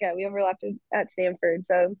Rebecca. We overlapped at Stanford,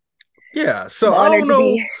 so yeah, I'm so I honored don't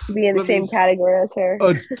know. to be in the Let me same category as her.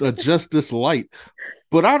 adjust this light,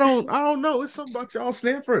 but I don't know. It's something about y'all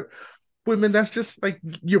Stanford women that's just like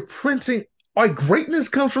you're printing. Like greatness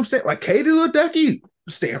comes from Stanford. Like Katie Ledecky,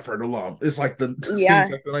 Stanford alum. It's like the seems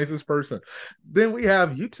Yeah. like the nicest person. Then we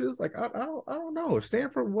have you two. It's like I don't know. If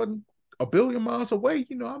Stanford wasn't a billion miles away,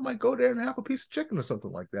 I might go there and have a piece of chicken or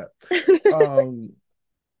something like that. Um,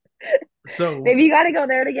 so Maybe you got to go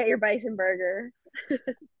there to get your bison burger.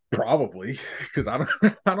 probably because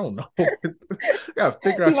I don't know. Gotta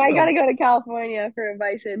figure You out. might got to go to California for a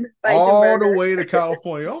bison All the burger. way to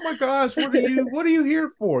California. Oh my gosh, what are you here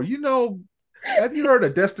for? Have you heard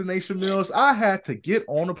of Destination Meals? I had to get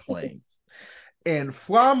on a plane and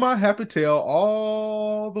fly my happy tail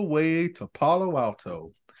all the way to Palo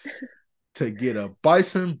Alto to get a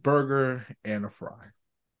bison burger and a fry.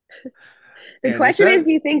 The And if question is, that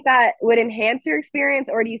do you think that would enhance your experience,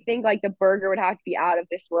 or do you think like the burger would have to be out of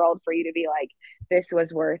this world for you to be like, this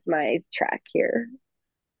was worth my trek here?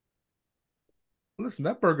 listen,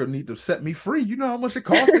 that burger need to set me free. You know how much it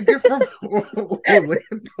costs to get from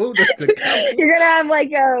Orlando to California? You're gonna have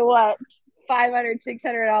like a what, $500,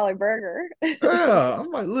 $600 burger. Yeah,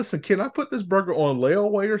 I'm like, listen, can I put this burger on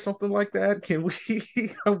layaway or something like that? Can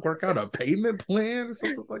we work out a payment plan or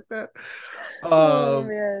something like that? Oh Um,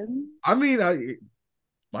 man. I mean, it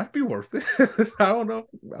might be worth it. I don't know.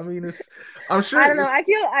 I mean, I'm sure I don't know. it's.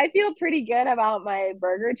 I feel pretty good about my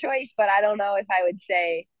burger choice, but I don't know if I would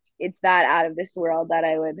say it's that out of this world that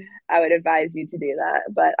I would advise you to do that.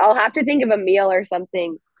 But I'll have to think of a meal or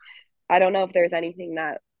something. I don't know if there's anything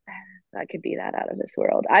that could be that out of this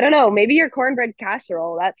world. I don't know. Maybe your cornbread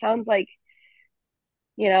casserole. That sounds like,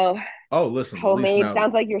 you know, Oh, listen, at least homemade. now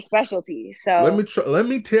Sounds like your specialty. let me So, try, let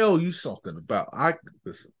me tell you something about I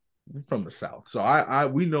listen. I'm from the South, so I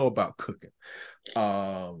we know about cooking.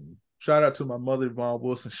 Shout out to my mother, Yvonne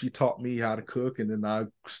Wilson. She taught me how to cook, and then I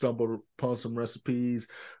stumbled upon some recipes.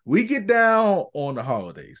 We get down on the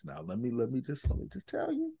holidays now. Let me just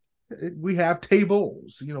tell you. We have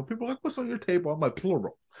tables. People are like, what's on your table? I'm like,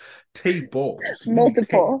 plural. Tables. You need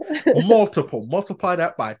Multiple. multiple. Multiply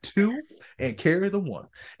that by two and carry the one.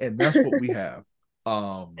 And that's what we have.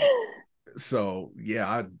 So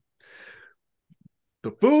yeah,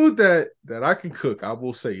 the food that I can cook, I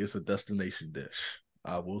will say is a destination dish.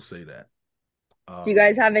 I will say that. Do you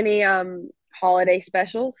guys Um have any holiday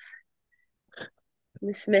specials?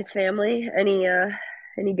 The Smith family?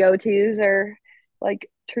 Any go-tos or like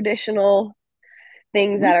traditional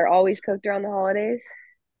things that we are always cooked around the holidays?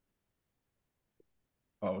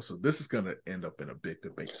 Oh, so this is gonna end up in a big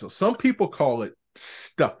debate. So some people call it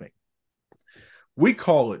stuffing. We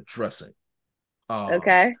call it dressing. Um,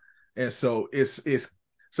 Okay. and so it's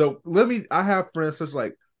so let me I have friends that's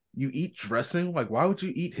like, you eat dressing? Like, why would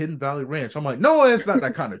you eat Hidden Valley Ranch? I'm like, no, it's not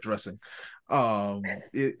that kind of dressing.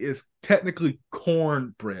 It is technically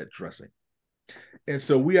cornbread dressing. And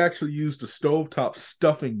so we actually use the stovetop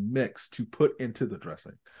stuffing mix to put into the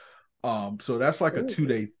dressing. So that's like a 2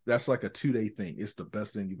 day thing. It's the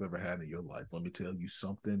best thing you've ever had in your life. Let me tell you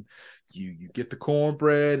something. You get the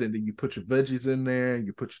cornbread and then you put your veggies in there and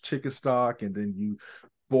you put your chicken stock and then you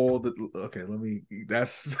boil the okay, let me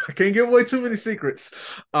that's I can't give away too many secrets.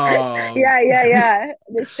 Yeah, yeah, yeah.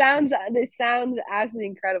 This sounds absolutely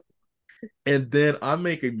incredible. And then I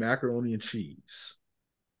make a macaroni and cheese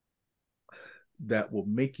that will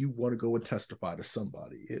make you want to go and testify to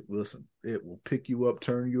somebody. It will pick you up,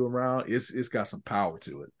 turn you around. It's got some power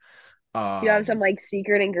to it. Do you have some Um, like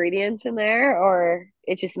secret ingredients in there, or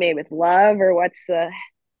it's just made with love, or what's the?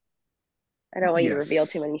 I don't want you to reveal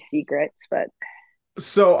too yes. many secrets, but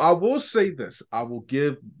So I will say this. I will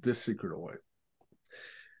give this secret away.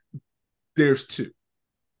 There's two.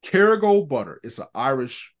 Kerrygold butter. It's an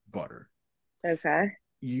Irish butter. okay,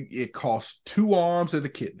 It costs two arms and a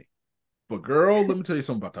kidney. But girl, let me tell you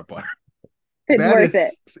something about that butter. it's That worth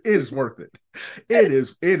it. is, it is worth it. It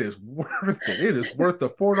is worth it. It is worth the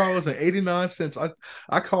 $4.89.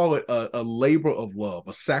 I call it a labor of love,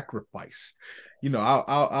 a sacrifice.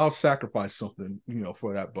 I'll sacrifice something,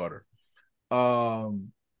 for that butter.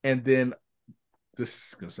 And then this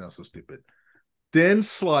is gonna sound so stupid. Thin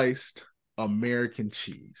sliced American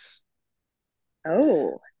cheese,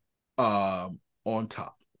 Oh, on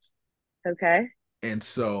top. okay, And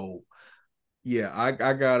so yeah, I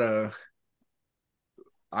gotta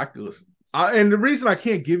I could listen. And the reason I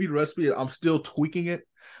can't give you the recipe is I'm still tweaking it.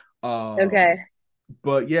 Um, okay.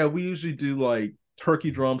 but yeah, we usually do like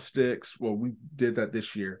turkey drumsticks. Well, we did that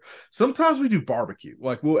this year. Sometimes we do barbecue.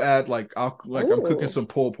 Like we'll add I'm cooking Oh, some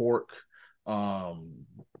pulled pork, um,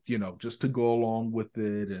 just to go along with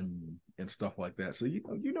it and stuff like that. So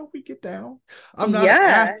we get down.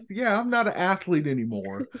 yeah. I'm not an athlete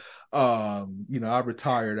anymore. I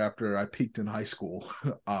retired after I peaked in high school.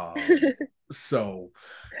 So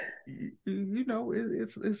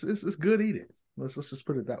it's good eating. Let's just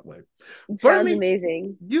put it that way. It But I sounds mean,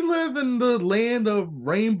 amazing. you live in the land of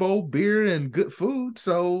rainbow beer and good food,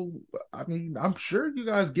 so I mean, I'm sure you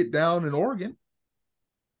guys get down in Oregon.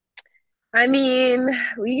 I mean,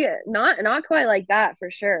 we get not quite like that for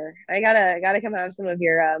sure. I gotta come have some of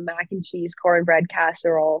your mac and cheese cornbread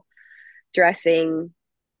casserole dressing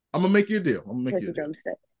I'm gonna make you a deal. I'm gonna make you a turkey deal.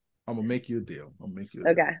 drumstick. I'm gonna make you a deal. I'm gonna make you a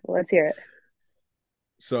deal. Okay, well, let's hear it.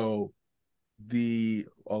 So the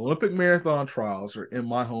Olympic marathon trials are in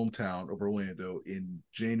my hometown of Orlando in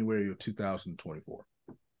January of 2024.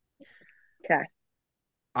 Okay,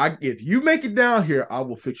 If you make it down here, I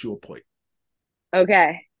will fix you a plate.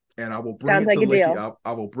 okay, And I will bring sounds it to like a Lake. deal.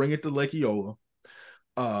 I will bring it to Lake Eola.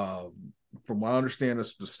 From what I understand,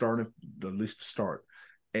 it's the starting, at least the start.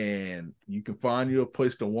 And you can find you a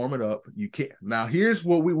place to warm it up. You can't. Now, here's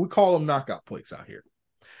what we call them knockout plates out here,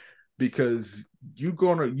 because you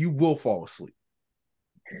will fall asleep.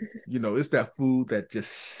 It's that food that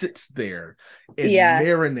just sits there and Yeah.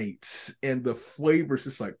 marinates, and the flavors.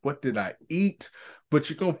 It's like, what did I eat? But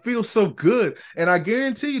you're gonna feel so good, and I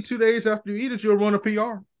guarantee you, 2 days after you eat it, you'll run a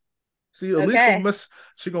PR. See, Elise gonna Okay. mess.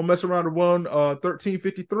 She gonna mess around to run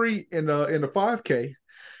 13:53 in the 5K,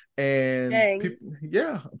 and Dang. people.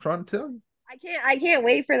 Yeah, I'm trying to tell you. I can't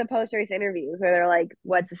wait for the post race interviews where they're like,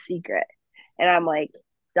 "What's the secret?" And I'm like,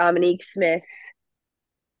 Dominique Smith's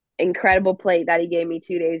incredible plate that he gave me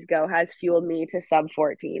 2 days ago has fueled me to sub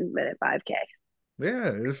 14-minute 5K.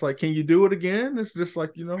 Yeah, it's like, can you do it again? It's just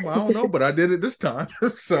like, I don't know, but I did it this time.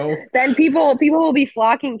 So, Then people will be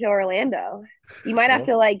flocking to Orlando. You might have well,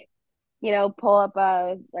 to like, pull up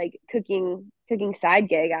a like cooking side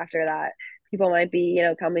gig after that. People might be,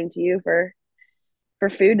 coming to you for for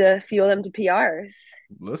food to fuel them to PRs.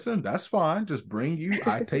 Listen, that's fine. Just bring you.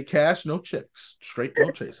 I take cash, no checks. Straight,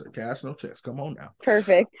 no chaser. Cash, no checks. Come on now.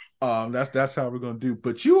 Perfect. That's how we're gonna do.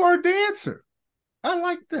 But you are a dancer. I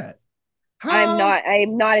like that. How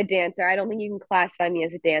I'm not a dancer. I don't think you can classify me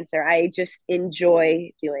as a dancer. I just enjoy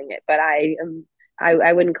doing it, but I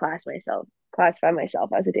wouldn't classify myself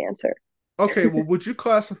as a dancer. okay, well, would you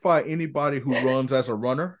classify anybody who runs as a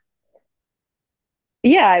runner?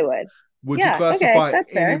 Yeah, I would. Would you Yeah, okay, classify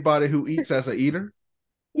that's fair. anybody who eats as a eater?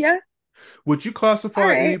 Yeah, Would you all classify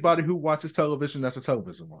right. anybody who watches television as a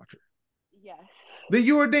television watcher? Yes. Then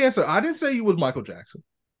you're a dancer. I didn't say you was Michael Jackson.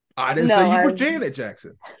 I didn't say No, you were I'm Janet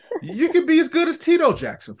Jackson. You could be as good as Tito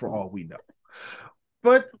Jackson for all we know.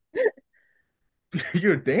 But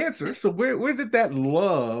you're a dancer. So where did that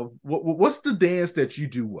love? What's the dance that you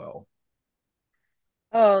do well?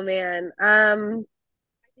 oh man. I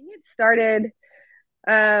think it started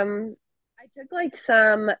I took like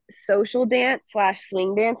some social dance slash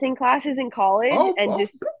swing dancing classes in college Oh, and oh,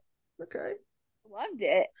 just okay. loved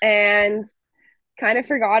it and kind of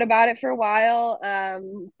forgot about it for a while.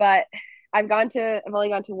 But I've only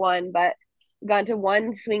gone to one, but gone to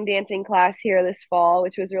one swing dancing class here this fall,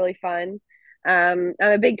 which was really fun. I'm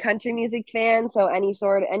a big country music fan, so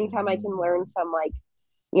anytime I can learn some like,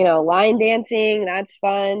 line dancing, that's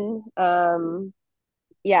fun.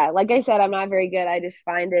 Yeah, like I said, I'm not very good. I just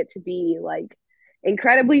find it to be like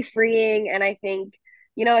incredibly freeing. And I think,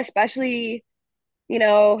 especially,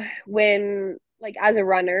 when like as a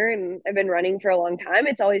runner and I've been running for a long time,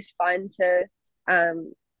 it's always fun to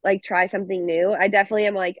like try something new. I definitely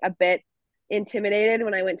am like a bit intimidated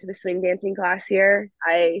when I went to the swing dancing class here.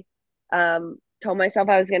 I told myself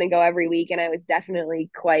I was going to go every week and I was definitely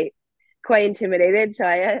quite intimidated. So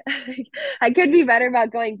I I could be better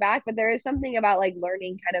about going back, but there is something about like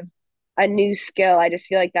learning kind of a new skill. I just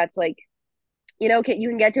feel like that's like, you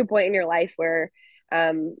can get to a point in your life where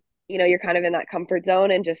you're kind of in that comfort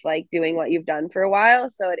zone and just like doing what you've done for a while.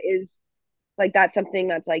 So it is like that's something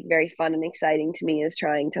that's like very fun and exciting to me is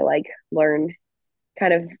trying to like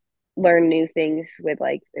kind of learn new things with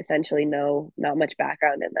like essentially not much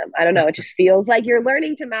background in them. I don't know, it just feels like you're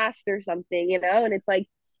learning to master something, and it's like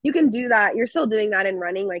you can do that. You're still doing that in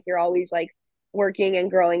running, like you're always like working and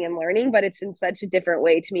growing and learning, but it's in such a different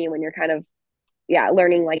way to me when you're kind of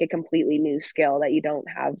learning like a completely new skill that you don't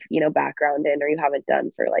have, background in or you haven't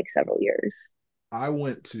done for like several years. I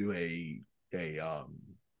went to a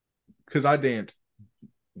because I danced.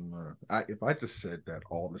 If I just said that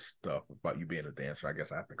all this stuff about you being a dancer, I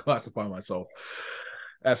guess I have to classify myself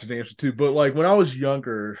as a dancer too. But like when I was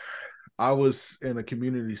younger, I was in a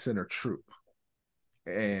community center troupe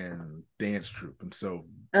and dance troupe, and so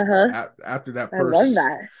Uh-huh. after that I love first,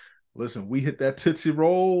 that. listen, we hit that Tootsie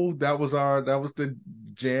Roll. That was the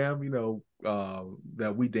jam,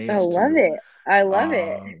 that we I danced love to. it. I love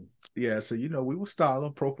it. Um, yeah, so we were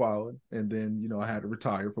styling, profiling, and then I had to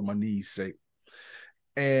retire for my knees' sake.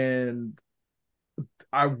 And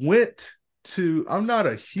I went to. I'm not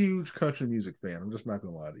a huge country music fan. I'm just not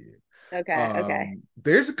gonna lie to you. Okay, okay.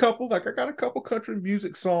 There's a couple, like I got a couple country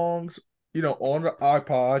music songs, on the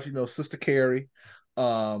iPods. Sister Carrie.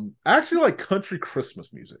 I actually like country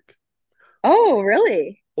Christmas music, Oh,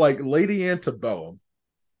 really? like Lady Antebellum.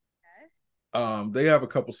 They have a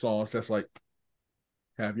couple songs that's like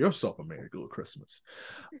have yourself a merry little Christmas.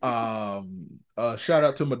 Shout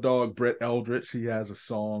out to my dog Brett Eldridge. He has a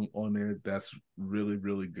song on there that's really,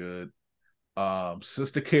 really good.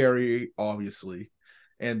 Sister Carrie, obviously,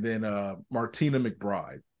 and then Martina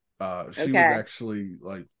McBride. She was Okay. actually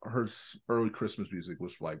like her early Christmas music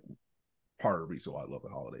was like part of the reason why I love the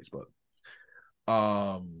holidays. But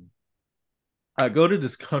I go to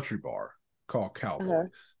this country bar called Uh-huh.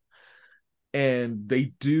 Cowboys, and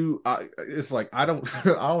they do. It's like I don't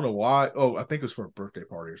I don't know why. Oh, I think it was for a birthday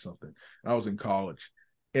party or something. I was in college,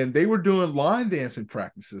 and they were doing line dancing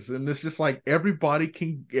practices, and it's just like everybody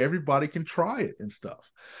can try it and stuff.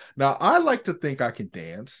 Now I like to think I can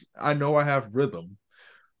dance. I know I have rhythm,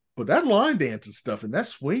 but that line dancing stuff and that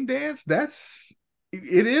swing dance,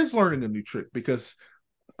 it is learning a new trick because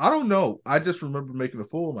I don't know. I just remember making a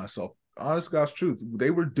fool of myself. Honest God's truth.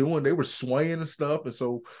 They were swaying and stuff. And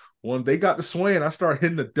so when they got to swaying, I started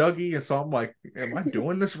hitting the Dougie. And so I'm like, am I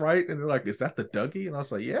doing this right? And they're like, is that the Dougie? And I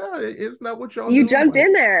was like, yeah, isn't that what y'all You do? I'm jumped like,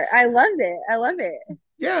 in there. I loved it. I love it.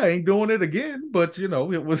 yeah, I ain't doing it again, but it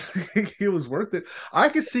was it was worth it. I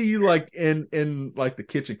could see you like in like the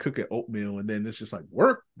kitchen cooking oatmeal, and then it's just like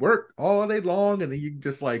work all day long, and then you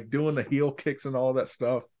just like doing the heel kicks and all that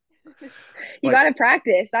stuff. You Like got to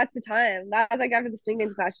practice. That's the time. That was like after the swing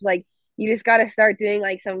dance class, like you just got to start doing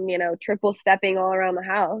like some, triple stepping all around the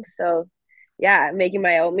house. So yeah, making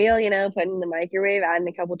my oatmeal, putting in the microwave, adding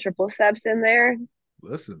a couple triple steps in there.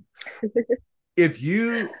 Listen, if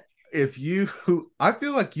you if you I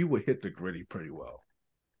feel like you would hit the gritty pretty well.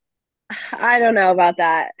 I don't know about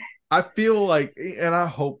that. I feel like, and I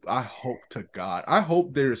hope to God, I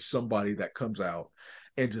hope there's somebody that comes out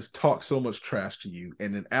and just talks so much trash to you,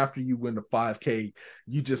 and then after you win the 5K,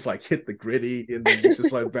 you just like hit the gritty, and then you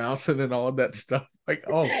just like bouncing and all that stuff. Like,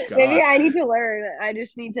 oh Maybe God, I need to learn. I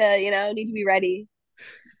just need to be ready.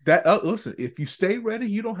 that listen, if you stay ready,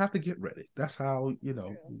 you don't have to get ready. That's how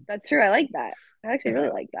That's true. I like that. I actually really Yeah,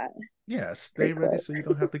 like that. yeah, stay Great ready quote. so you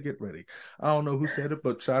don't have to get ready. I don't know who said it,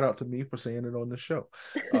 but shout out to me for saying it on the show.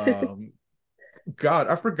 Um, God,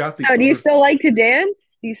 I forgot the So, do you other. still like to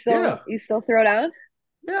dance? Do you still Yeah, you still throw down?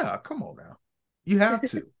 yeah, come on now. You have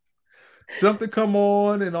to. Something come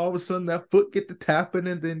on, and all of a sudden that foot get to tapping,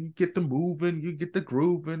 and then you get to moving, you get to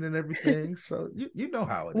grooving and everything. So you know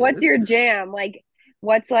how it What's is. your jam? Like,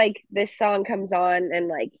 what's like this song comes on and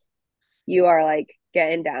like you are like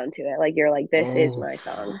getting down to it. Like you're like, this is Oh my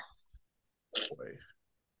song. boy,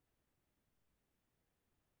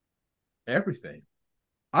 everything.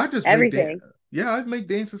 I just make dance. Everything. Yeah, I make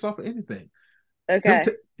dances off of anything. Okay.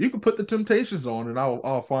 You can put the Temptations on, and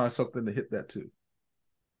I'll find something to hit that too.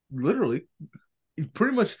 Literally,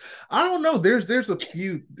 pretty much. I don't know. There's a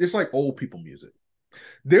few. There's like old people music.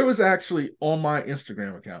 There was actually on my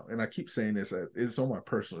Instagram account, and I keep saying this. It's on my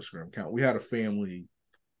personal Instagram account. We had a family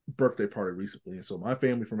birthday party recently, and so my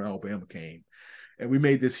family from Alabama came, and we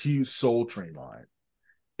made this huge Soul Train line.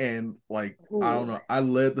 And like I don't Ooh. know, I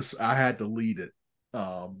led this. I had to lead it,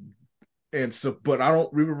 um, and so but I don't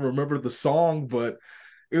even remember the song, but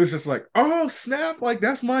it was just like, oh snap, like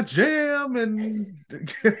that's my jam, and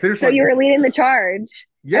there's So like, you were leading the charge.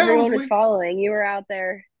 yeah, I was Everyone was like, following. You were out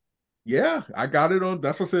there. yeah, I got it on.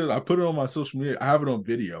 That's what I said. I put it on my social media. I have it on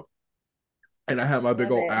video, and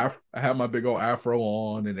Love it. I have my big old afro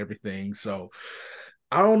on and everything. So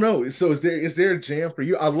I don't know. So is there a jam for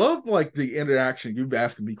you? I love like the interaction. You've been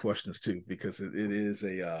asking me questions too because it is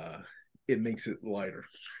a it makes it lighter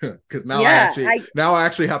because Yeah, I now I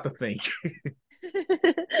actually have to think.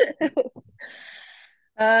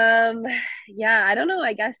 um yeah, I don't know.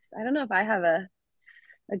 I guess I don't know if I have a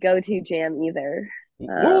go-to jam either.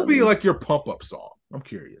 What would be Um like your pump up song? I'm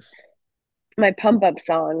curious. my pump up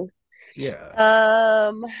song. Yeah.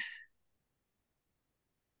 Let's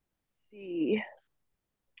see.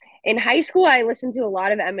 In high school, I listened to a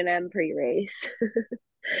lot of Eminem pre-race,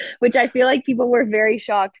 which I feel like people were very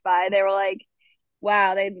shocked by. They were like,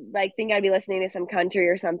 wow, they like think I'd be listening to some country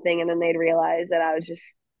or something, and then they'd realize that I was just,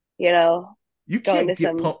 you know, You going can't to get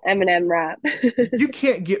some pumped. Eminem rap. You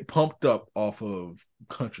can't get pumped up off of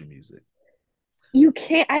country music. You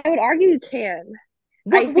can't, I would argue you can.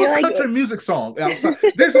 I feel What like country music song outside?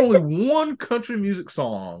 There's only one country music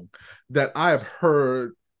song that I have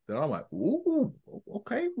heard that I'm like, ooh,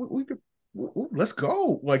 okay, we could, ooh, let's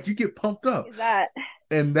go. Like you get pumped up, is that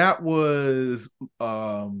and that was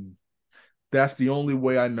that's the only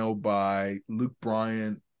way I know by Luke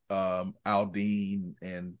Bryan, Aldean,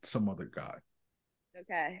 and some other guy.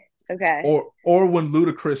 okay. Okay. Or when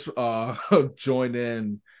Ludacris joined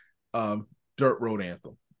in Dirt Road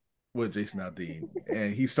Anthem with Jason Aldean,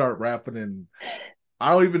 and he started rapping, and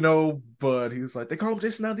I don't even know, but he was like, they call him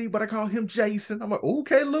Jason Aldean, but I call him Jason. I'm like,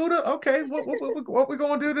 okay, Luda, okay, what we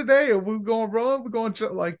gonna do today? Are we gonna run? We're going to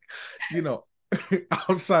like, you know,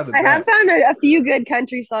 outside of I have that. found a few good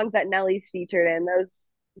country songs that Nelly's featured in.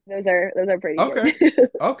 Those are pretty Okay, good.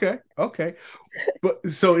 okay. But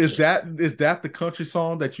so is that the country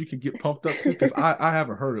song that you can get pumped up to? Because I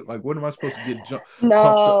haven't heard it. Like, what am I supposed to get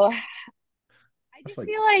pumped up? No, I That's just like,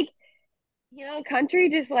 feel like, country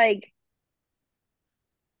just like,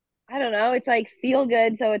 I don't know, it's like feel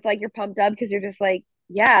good. So it's like you're pumped up because you're just like,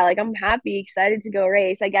 yeah, like I'm happy, excited to go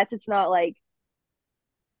race. I guess it's not like,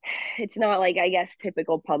 I guess,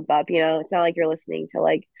 typical pump up, it's not like you're listening to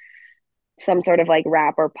like some sort of like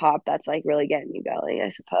rap or pop that's like really getting you going, I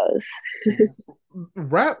suppose.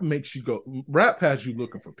 rap makes you go. Rap has you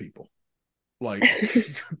looking for people. Like,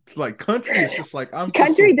 like country is just like I'm just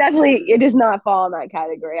Country so definitely it does not fall in that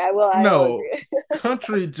category. I will no. agree.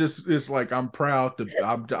 Country just is like I'm proud to.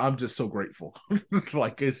 I'm just so grateful.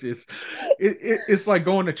 Like it's just it's like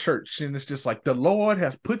going to church and it's just like the Lord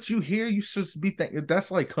has put you here. You should be thankful.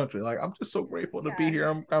 That's like country. Like I'm just so grateful to be Yeah.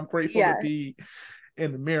 here. I'm grateful to Yeah. be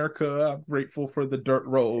in America. I'm grateful for the dirt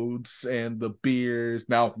roads and the beers.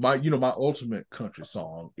 Now, my ultimate country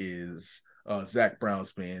song is Zach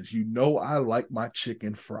Brown's band's. I like my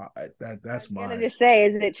chicken fried. I That's was gonna mine. just say,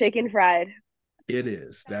 is it chicken fried? It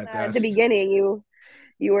is. At the That's beginning, you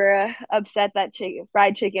you were upset that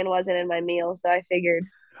fried chicken wasn't in my meal, so I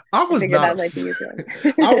I was figured not that might be upset. your chance.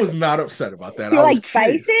 I was not upset about that. You I was like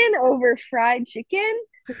curious. bison over fried chicken?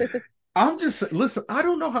 I'm just listen. I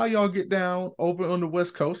don't know how y'all get down over on the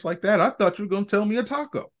West Coast like that. I thought you were gonna tell me a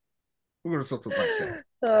taco or something like that.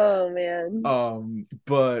 Oh man.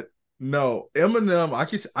 But no, Eminem.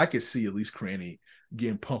 I could see at least Cranny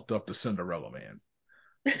getting pumped up to Cinderella Man.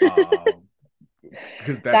 Um,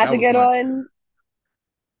 because That's that a was good my one.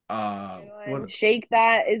 Good what. one. Shake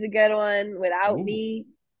That is a good one. Without Ooh, Me,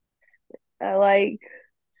 I like.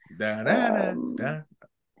 da da da Um, da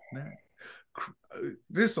da.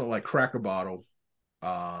 There's some like Cracker Bottle.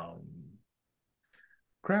 Um,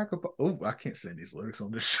 Cracker. Oh, I can't sing these lyrics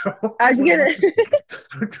on this show. I was What am gonna.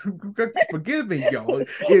 I? Forgive me, y'all.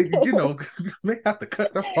 You know, they have to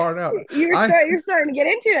cut that part out. I You're starting to get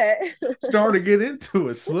into it. started to get into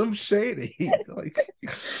it. Slim Shady, like,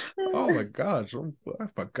 oh my gosh, I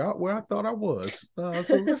forgot where I thought I was.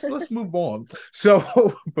 So let's move on. So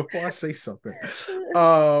before I say something,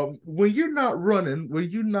 when you're not running, when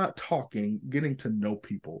you're not talking, getting to know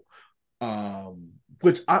people,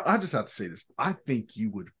 which I just have to say this, I think you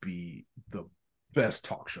would be the best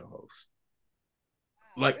talk show host.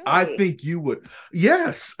 Like I Really think you would.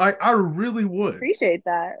 Yes, I really would. appreciate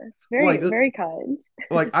that. It's Like very kind.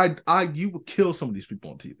 you would kill some of these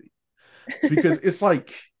people on TV because it's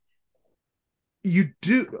like you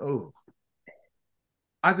do. Oh,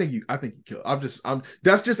 I think you kill. I'm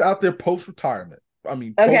that's just out there post retirement. I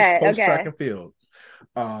mean, post track Okay. and field.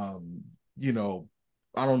 Um, you know,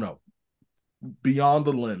 I don't know. Beyond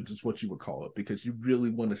the lens is what you would call it because you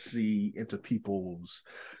really want to see into people's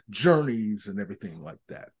journeys and everything like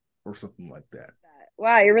that, or something like that.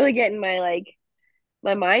 Wow, you're really getting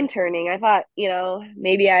my mind turning. I thought,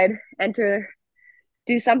 maybe I'd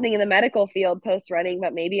do something in the medical field post running,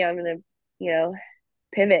 but maybe I'm gonna, you know,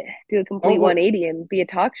 pivot, do a Oh complete well. 180 and be a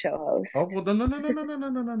talk show Oh host. well, no, no, no, no, no, no, no,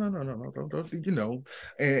 no, no, no, no, no, no, don't, you know,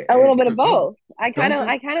 A little bit of don't, both. don't do.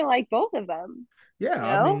 I kind of like both of them, you Yeah,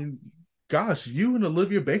 I know? mean, gosh, you and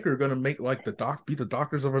Olivia Baker are gonna make like be the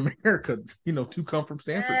doctors of America. You know, two come from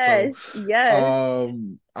Stanford, so, Yes.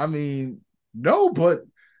 I mean, no, but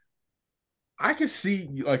I could see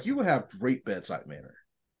like you would have great bedside manner,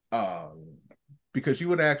 um, because you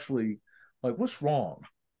would actually like, what's wrong?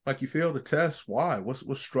 Like you failed the test, why? What's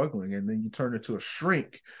struggling? And then you turn into a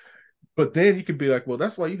shrink. But then you could be like, well,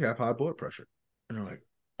 that's why you have high blood pressure. And they're like,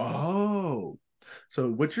 oh. So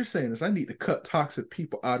what you're saying is I need to cut toxic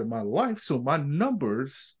people out of my life so my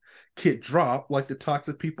numbers can drop like the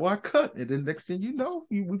toxic people I cut. And then next thing you know,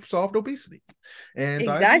 we've solved obesity and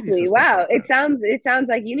diabetes and Exactly. stuff Wow. like that. It sounds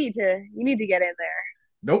like you need to get in there.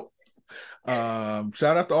 Nope.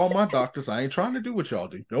 Shout out to all my doctors. I ain't trying to do what y'all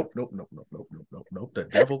do. Nope, nope, nope, nope, nope, nope, nope, nope. The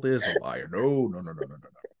devil is a liar. No, no, no, no, no, no,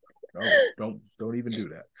 no. No, don't even do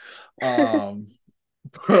that.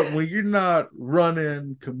 But when you're not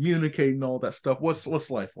running, communicating, all that stuff, what's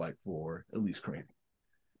life like for Elise Crane?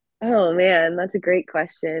 Oh man, that's a great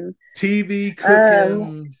question. TV,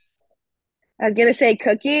 Um, cooking. I was gonna say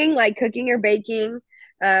cooking, like cooking or baking.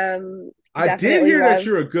 I did Definitely hear that love.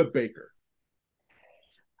 you're a good baker.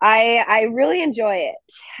 I really enjoy it.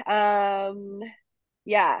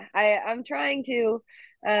 Yeah, I'm trying to.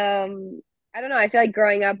 I don't know. I feel like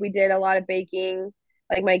growing up, we did a lot of baking.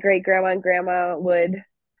 Like my great grandma and grandma would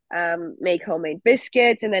make homemade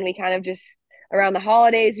biscuits, and then we kind of just around the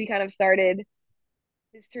holidays, we kind of started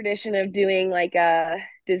this tradition of doing like a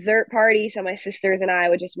dessert party. So my sisters and I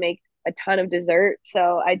would just make a ton of dessert.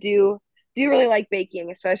 So I do really like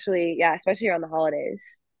baking, especially around the holidays.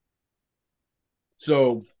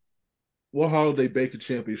 So, what holiday baking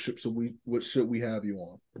championship? So what should we have you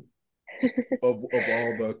on of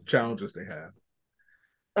all the challenges they have?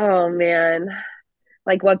 Oh man,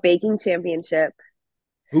 like what baking championship?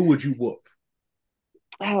 Who would you whoop?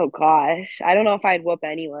 Oh gosh, I don't know if I'd whoop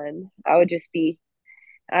anyone. I would just be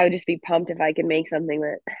pumped if I could make something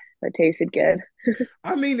that tasted good.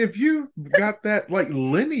 I mean, if you've got that like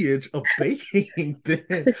lineage of baking,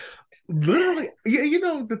 then literally, yeah. You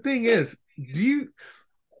know, the thing is, do you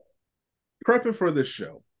prepping for this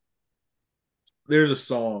show? There's a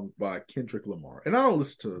song by Kendrick Lamar, and I don't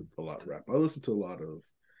listen to a lot of rap. I listen to a lot of,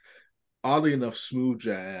 oddly enough, smooth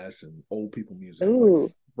jazz and old people music like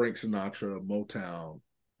Ooh, Frank Sinatra, Motown,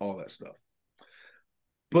 all that stuff.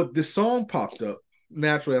 But this song popped up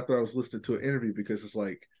naturally after I was listening to an interview because it's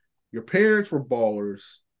like your parents were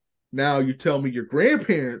ballers. Now you tell me your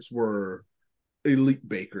grandparents were elite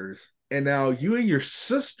bakers, and now you and your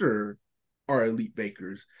sister are elite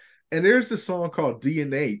bakers. And there's this song called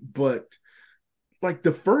DNA, but like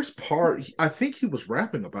the first part, I think he was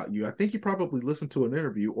rapping about you. I think he probably listened to an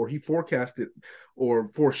interview, or he forecasted or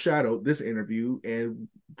foreshadowed this interview, and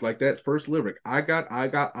like that first lyric, I got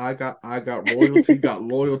royalty, got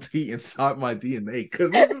loyalty inside my DNA.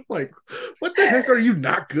 Because it's just like, what the heck are you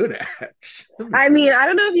not good at? I mean, I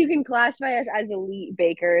don't know if you can classify us as elite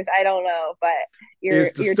bakers. I don't know, but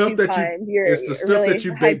Is the you're stuff too that you kind. is the You're stuff really that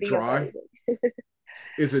you bake hyping up dry? everything.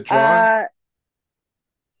 Is it dry? Uh,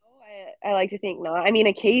 I like to think not. I mean,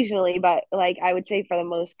 occasionally, but like I would say for the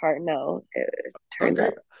most part, no. It turns Okay.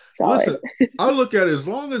 out solid. Listen, I look at it as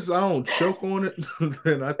long as I don't choke on it,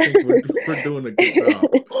 then I think we're doing a good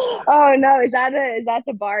job. Oh no, is that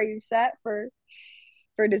the bar you set for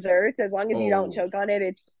desserts? As long as you don't Oh, choke on it,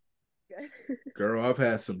 it's good. girl, I've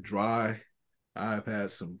had some dry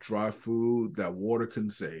food that water can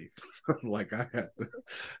save. Like I had to,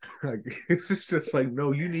 like, it's just like,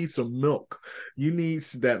 no, you need some milk. You need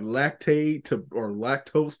that lactate to or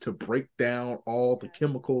lactose to break down all the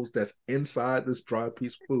chemicals that's inside this dry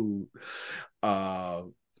piece of food. Uh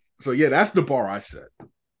so yeah, that's the bar I set.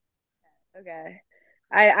 Okay.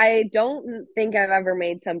 I don't think I've ever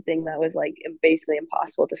made something that was like basically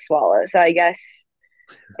impossible to swallow. So I guess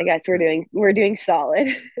we're doing solid.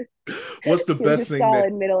 What's the It's best just thing that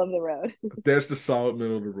solid middle of the road. there's the solid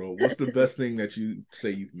middle of the road? What's the best thing that you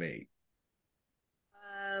say you've made?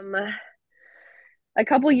 Um, a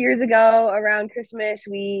couple years ago around Christmas,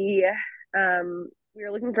 we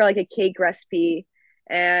were looking for like a cake recipe,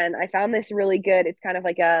 and I found this really good. It's kind of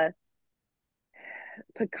like a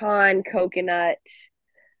pecan coconut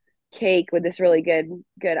cake with this really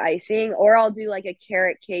good icing, or I'll do like a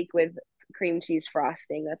carrot cake with cream cheese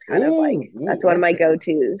frosting. That's kind of like Oh, that's ooh, one of my okay.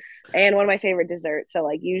 go-tos and one of my favorite desserts. So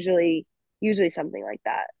like usually something like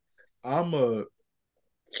that. I'm a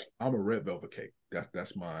I'm a red velvet cake.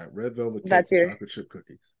 That's my red velvet cake That's and your chocolate chip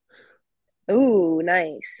cookies. ooh,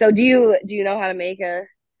 nice. So do you know how to make a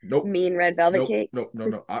Nope, mean red velvet nope, cake? nope, no,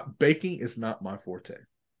 no. Baking is not my forte.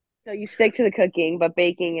 So you stick to the cooking, but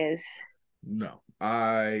baking is No,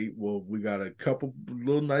 we got a couple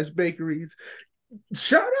little nice bakeries.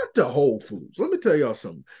 Shout out to Whole Foods. Let me tell y'all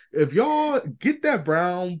something. If y'all get that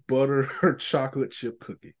brown butter or chocolate chip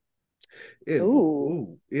cookie,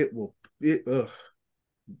 ooh. it will, it,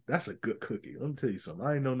 that's a good cookie. Let me tell you something.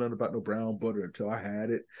 I ain't know nothing about no brown butter until I had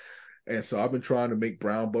it. And so I've been trying to make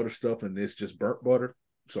brown butter stuff, and it's just burnt butter.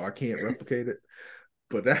 So I can't replicate it.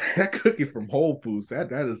 But that cookie from Whole Foods,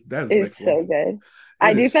 that is It's next so level. good.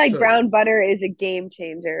 I It do is feel like so brown butter is a game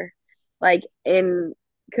changer, like in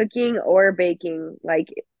cooking or baking. Like,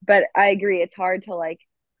 but I agree, it's hard to like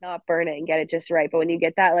not burn it and get it just right. But when you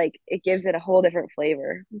get that, like, it gives it a whole different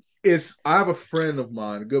flavor. it's I have a friend of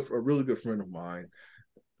mine, a really good friend of mine.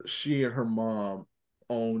 She and her mom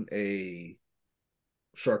own a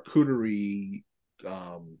charcuterie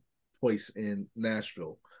um, place in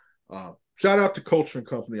Nashville. Shout out to Culture and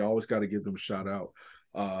Company. I always got to give them a shout out.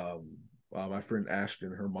 My friend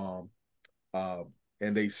Ashton, her mom, uh,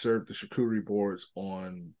 and they serve the charcuterie boards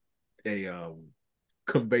on a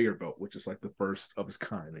conveyor belt, which is like the first of its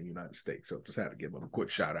kind in the United States. So just had to give them a quick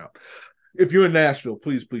shout out. If you're in Nashville,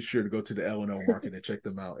 please sure to go to the L&L market and check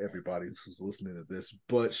them out. Everybody who's listening to this.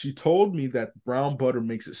 But she told me that brown butter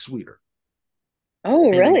makes it sweeter,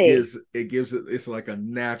 Oh, and really? it's like a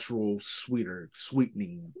natural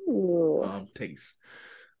sweetening Ooh. taste.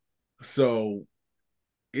 So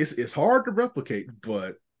it's hard to replicate,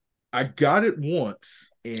 but I got it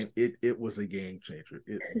once, and it was a game changer.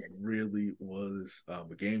 It really was a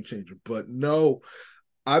game changer. But no,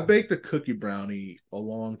 I baked a cookie brownie a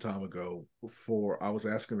long time ago before I was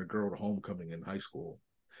asking a girl to homecoming in high school,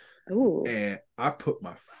 Ooh. and I put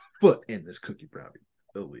my foot in this cookie brownie.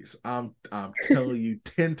 At least I'm telling you,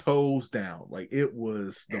 10 toes down. Like it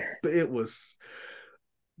was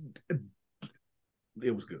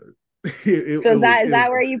good. So is It that was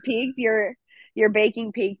where you peaked? Your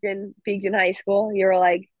baking peaked in high school. You were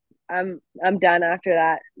like, I'm done after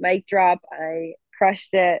that. Mic drop. I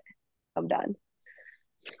crushed it. I'm done.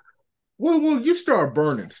 well, you start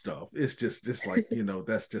burning stuff. It's like,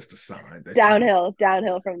 that's just a sign that you need.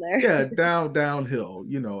 Downhill from there. Yeah, downhill.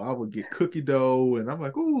 I would get cookie dough, and I'm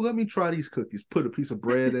like, oh, let me try these cookies. Put a piece of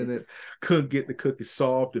bread in it. Couldn't get the cookies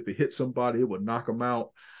soft. If it hit somebody, it would knock them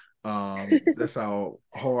out. That's how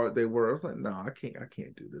hard they were. I was like, no, I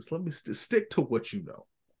can't do this. Let me stick to what you know.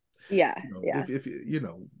 Yeah, yeah. If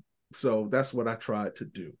so that's what I tried to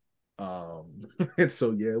do. And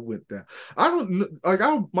so yeah, it went down. I don't like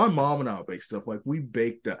I My mom and I bake stuff. Like we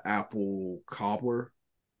baked the apple cobbler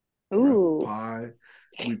or apple Ooh, pie.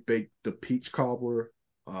 We baked the peach cobbler.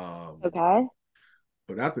 Um, okay.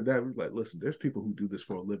 But after that, we are like, listen, there's people who do this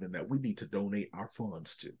for a living that we need to donate our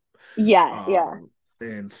funds to. Yeah, yeah. Um,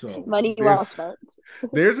 and so Money well spent.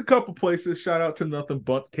 there's a couple places. Shout out to Nothing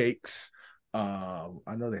But Cakes. I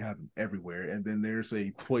know they have them everywhere. And then there's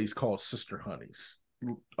a place called Sister Honey's,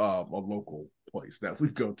 a local place that we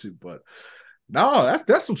go to. But no,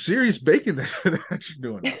 that's some serious baking that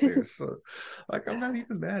you're doing out there. So, like, I'm not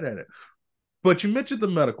even mad at it. But you mentioned the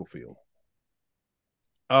medical field.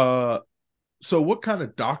 Uh, so what kind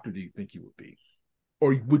of doctor do you think you would be,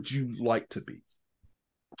 or would you like to be?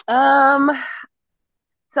 Um,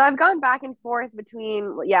 so I've gone back and forth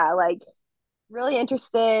between, yeah, like really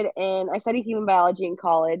interested in, I studied human biology in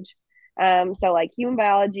college. So like human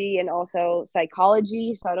biology and also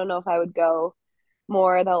psychology. So I don't know if I would go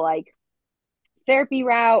more the like therapy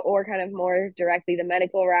route or kind of more directly the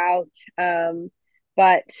medical route.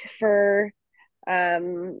 But for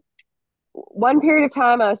um, one period of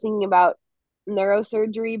time, I was thinking about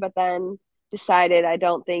neurosurgery, but then decided I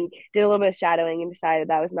don't think, did a little bit of shadowing and decided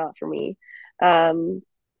that was not for me. Okay.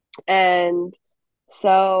 And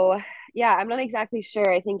so, yeah, I'm not exactly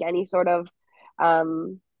sure. I think any sort of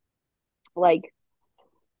um, like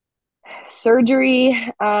surgery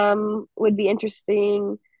would be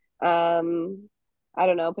interesting. I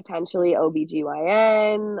don't know, potentially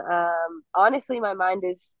OBGYN. Honestly, my mind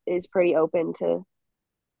is pretty open to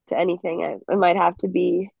anything. I might have to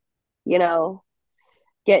be, you know,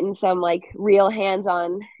 getting some like real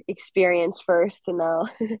hands-on experience first to know.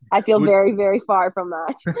 I feel Would very, very far from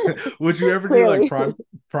that, would you ever do like clearly.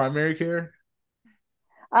 primary care?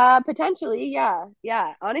 Potentially, yeah,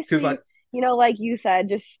 yeah. Because Honestly, like, like you said,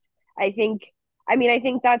 just I think, I mean, I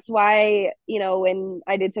think that's why, when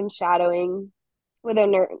I did some shadowing with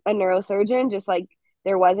a neurosurgeon, just like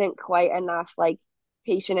there wasn't quite enough like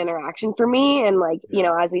patient interaction for me, and like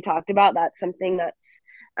yeah. as we talked about, that's something that's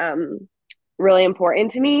um really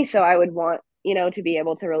important to me. So I would want to be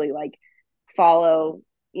able to really like follow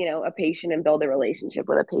a patient and build a relationship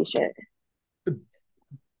with a patient.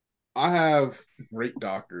 I have great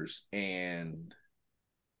doctors, and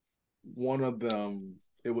one of them,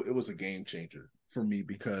 it was a game changer for me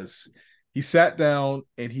because he sat down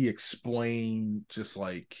and he explained just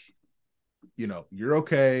like, you're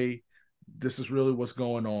okay. This is really what's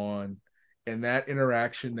going on. And that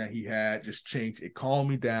interaction that he had just changed. It calmed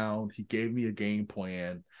me down. He gave me a game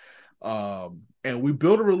plan. And we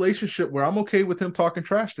built a relationship where I'm okay with him talking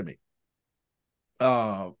trash to me.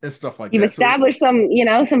 And stuff like You've that. So established some you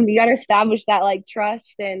got to establish that like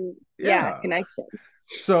trust and yeah, yeah. connection.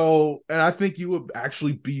 So, and I think you would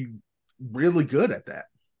actually be really good at that.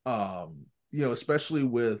 Especially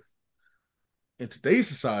with in today's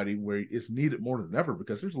society where it's needed more than ever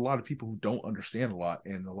because there's a lot of people who don't understand a lot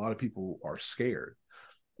and a lot of people are scared.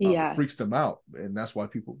 It Yeah. freaks them out, and that's why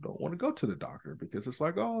people don't want to go to the doctor because it's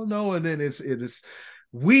like, oh no, and then it is.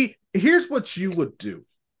 We here's what you would do.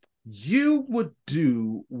 You would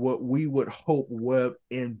do what we would hope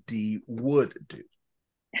WebMD would do.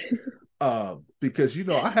 Because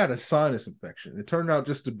I had a sinus infection. It turned out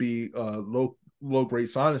just to be a low grade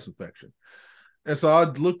sinus infection, and so I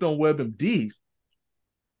looked on WebMD,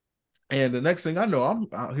 and the next thing I know, I'm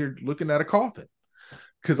out here looking at a coffin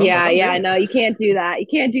because I'm like, Yeah, I'm yeah, dead. no, you can't do that. You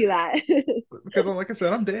can't do that. Because like I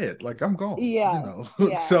said, I'm dead. Like I'm gone. Yeah.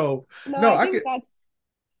 Yeah. So No, no, I could. I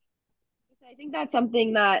think that's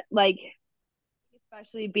something that like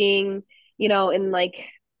especially being, in like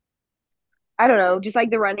I don't know, just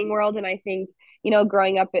like the running world. And I think,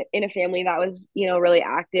 growing up in a family that was, really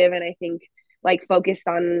active and I think like focused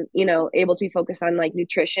on, able to be focused on like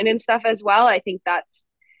nutrition and stuff as well. I think that's,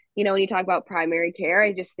 when you talk about primary care,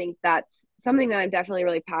 I just think that's something that I'm definitely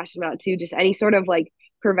really passionate about too. Just any sort of like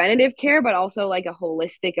preventative care, but also like a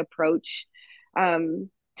holistic approach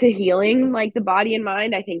to healing like the body and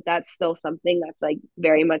mind. I think that's still something that's like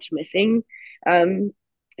very much missing.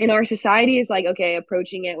 In our society is like, okay,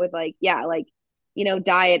 approaching it with like, yeah, like,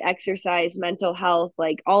 diet, exercise, mental health,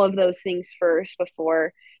 like all of those things first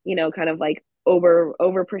before, kind of like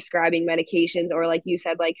over prescribing medications or like you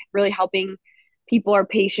said, like really helping people or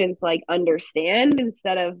patients like understand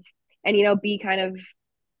instead of and be kind of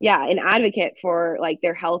yeah an advocate for like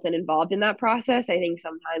their health and involved in that process. I think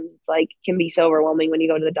sometimes it's like can be so overwhelming when you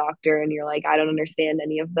go to the doctor and you're like I don't understand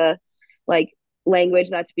any of the like language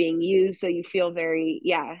that's being used, so you feel very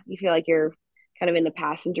you feel like you're kind of in the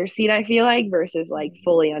passenger seat, I feel like, versus like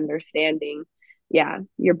fully understanding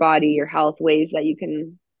your body, your health, ways that you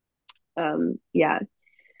can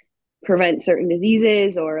prevent certain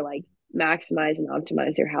diseases or like maximize and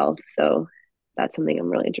optimize your health. So that's something I'm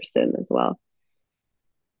really interested in as well.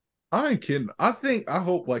 I ain't kidding. I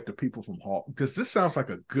hope like the people from Hall, because this sounds like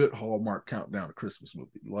a good Hallmark countdown to Christmas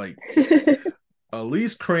movie. Like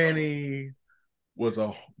Elise Cranny was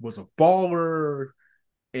a baller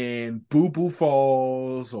in Boo Boo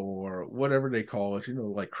Falls or whatever they call it,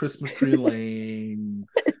 like Christmas Tree Lane,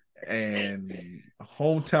 and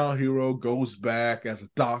Hometown Hero goes back as a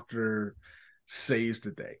doctor, saves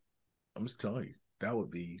the day. I'm just telling you,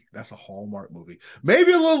 that's a Hallmark movie.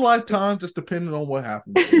 Maybe a little Lifetime, just depending on what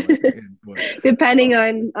happens at the end. But Depending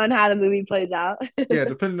on how the movie plays out. yeah,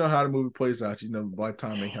 depending on how the movie plays out,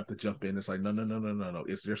 Lifetime may have to jump in. It's like, no, no, no, no, no, no.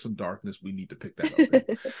 Is there some darkness? We need to pick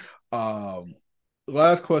that up.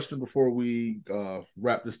 Last question before we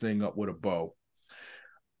wrap this thing up with a bow.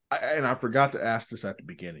 And I forgot to ask this at the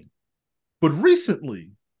beginning, but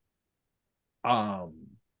recently, um,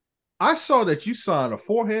 I saw that you signed a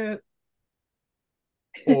forehead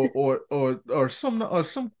or something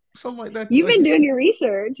like that. You've been doing your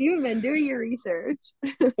research. You've been doing your research.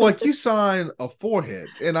 Like you signed a forehead,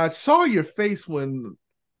 and I saw your face when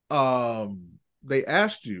they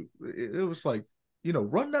asked you. It was like,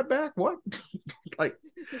 run that back. What? Like,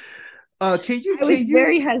 I was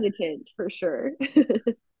very hesitant for sure.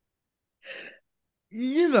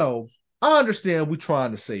 You know, I understand we're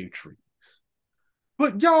trying to save trees.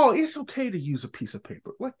 But y'all, it's okay to use a piece of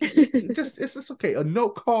paper. Like it's okay. A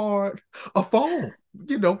note card, a phone.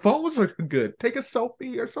 Phones are good. Take a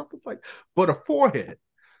selfie or something like. But a forehead,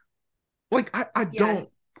 like I Yeah. don't.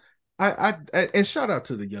 And shout out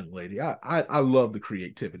to the young lady. I love the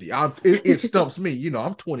creativity. It stumps me.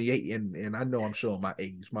 I'm 28 and I know I'm showing my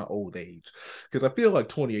age, my old age, because I feel like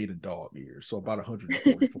 28 in dog years, so about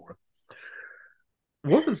 144.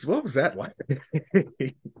 What was that like?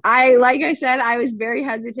 Like I said, I was very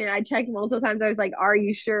hesitant. I checked multiple times. I was like, "Are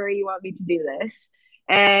you sure you want me to do this?"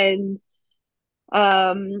 And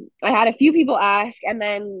I had a few people ask, and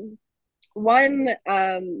then one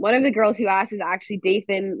of the girls who asked is actually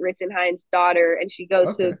Dathan Ritzenhein's daughter, and she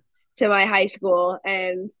goes Okay. to my high school.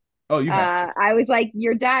 And Oh, you have to. I was like,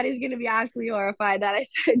 your dad is going to be absolutely horrified that I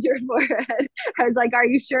said your forehead. I was like, are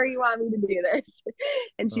you sure you want me to do this?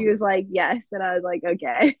 And she Oh, was like, yes. And I was like,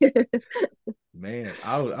 okay. man,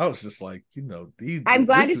 I was just like, I'm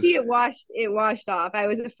glad this to is see it washed off. I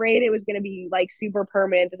was afraid it was going to be like super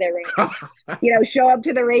permanent, that they're going to like, show up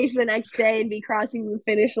to the race the next day and be crossing the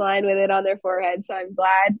finish line with it on their forehead. So I'm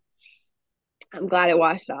glad it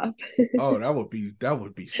washed off. oh, that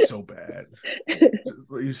would be so bad.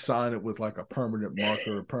 You sign it with like a permanent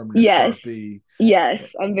marker, a permanent Yes. Sharpie.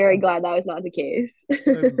 Yes. I'm very glad that was not the case.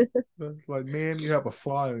 And it's like, man, you have a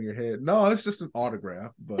fly on your head. No, it's just an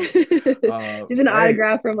autograph. But Just an hey,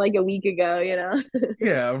 autograph from like a week ago.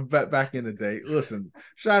 yeah, back in the day. Listen,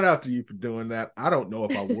 shout out to you for doing that. I don't know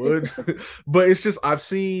if I would, but it's just I've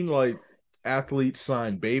seen like athletes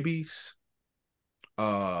sign babies,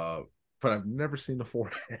 uh, but I've never seen the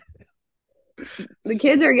forehead. The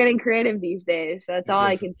kids are getting creative these days. So that's all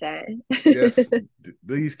I Listen, can say. yes,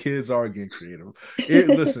 these kids are getting creative.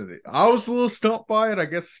 Listen, I was a little stumped by it. I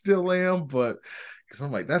guess still am, but because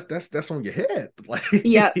I'm like, that's on your head,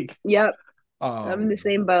 Yep. like, Yep. I'm in the um,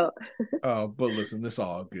 same boat. but listen, it's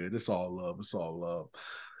all good. It's all love. It's all love.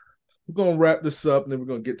 We're gonna wrap this up, and then we're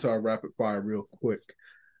gonna get to our rapid fire real quick.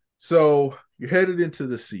 So you're headed into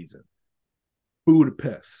the season,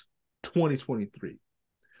 Budapest, 2023.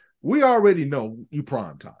 We already know you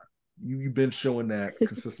prime time. You've been showing that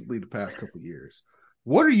consistently the past couple of years.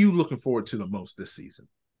 What are you looking forward to the most this season?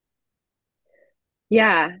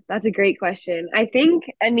 Yeah, that's a great question. I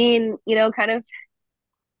mean, kind of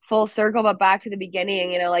full circle, but back to the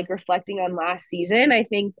beginning, like reflecting on last season, I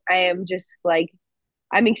think I am just like,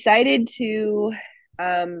 I'm excited to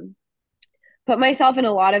um, put myself in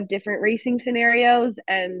a lot of different racing scenarios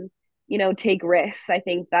and, take risks. I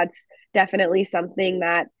think that's definitely something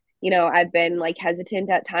that, I've been like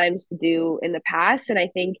hesitant at times to do in the past. And I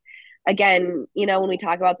think, again, when we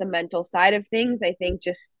talk about the mental side of things, I think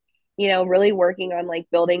just, really working on like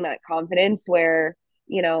building that confidence where,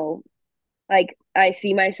 you know, like I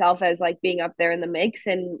see myself as like being up there in the mix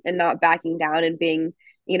and not backing down and being,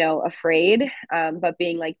 afraid, but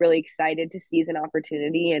being like really excited to seize an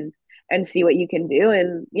opportunity and see what you can do.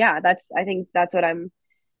 And yeah, I think that's what I'm,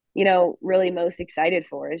 really most excited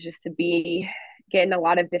for, is just to be getting a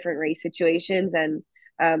lot of different race situations and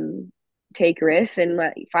take risks and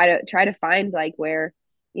like try to find like where,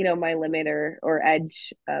 my limit or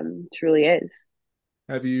edge truly is.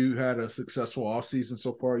 Have you had a successful off season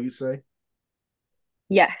so far? You say?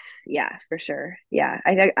 Yes, yeah, for sure. Yeah.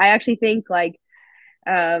 I actually think like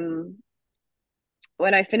um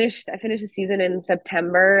when I finished the season in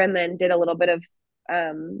September and then did a little bit of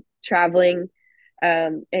traveling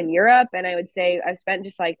in Europe. And I would say I've spent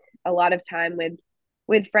just like a lot of time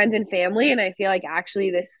with friends and family. And I feel like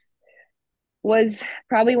actually this was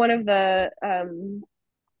probably one of the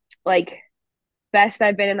like best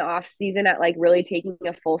I've been in the off season at like really taking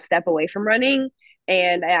a full step away from running.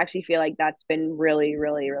 And I actually feel like that's been really,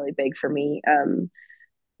 really, really big for me.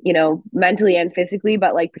 Mentally and physically,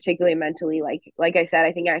 but like particularly mentally, like I said,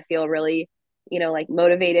 I think I feel really, like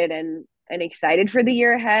motivated and excited for the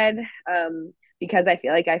year ahead. Because I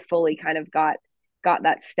feel like I fully kind of got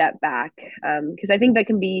that step back. Because I think that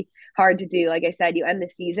can be hard to do. Like I said, you end the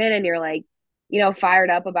season and you're like, fired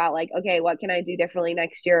up about like, okay, what can I do differently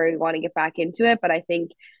next year? I want to get back into it. But I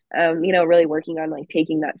think, really working on like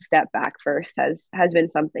taking that step back first has been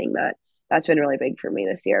something that's been really big for me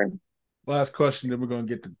this year. Last question, then we're going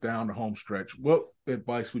to get to down the home stretch. What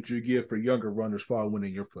advice would you give for younger runners following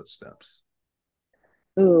in your footsteps?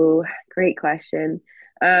 Ooh, great question.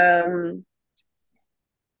 Um,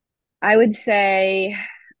 I would say,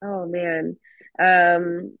 oh man,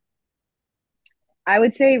 um, I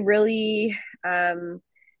would say really,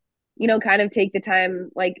 kind of take the time,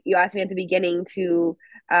 like you asked me at the beginning, to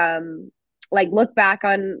like look back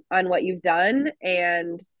on what you've done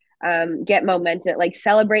and get momentum, like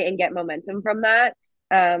celebrate and get momentum from that.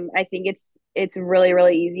 I think it's really,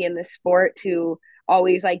 really easy in this sport to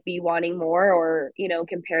always like be wanting more or,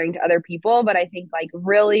 comparing to other people. But I think like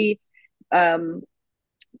really um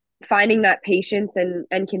finding that patience and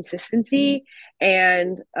consistency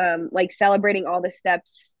and like celebrating all the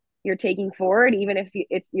steps you're taking forward, even if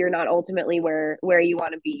you're not ultimately where you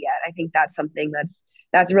want to be yet. I think that's something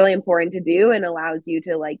that's really important to do and allows you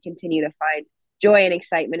to like continue to find joy and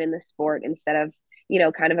excitement in the sport instead of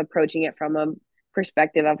kind of approaching it from a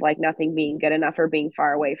perspective of like nothing being good enough or being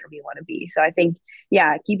far away from you want to be. So I think,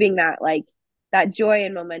 yeah, keeping that like that joy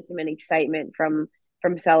and momentum and excitement from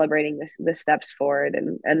celebrating the steps forward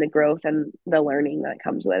and the growth and the learning that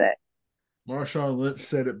comes with it. Marshawn Lynch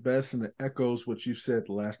said it best, and it echoes what you said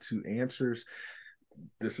the last two answers.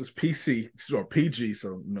 This is PC or PG,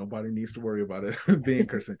 so nobody needs to worry about it being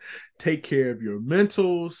cursing. Take care of your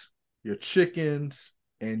mentals, your chickens,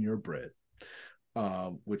 and your bread,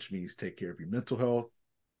 which means take care of your mental health.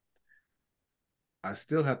 I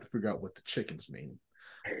still have to figure out what the chickens mean.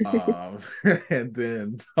 um and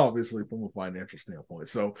then obviously from a financial standpoint,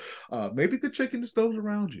 so maybe the chicken is those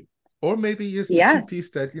around you, or maybe it's the two Yeah,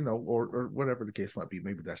 piece that or whatever the case might be.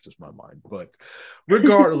 Maybe that's just my mind, but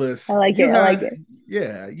regardless, I like it. I like it.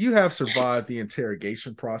 you have survived the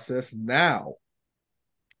interrogation process. Now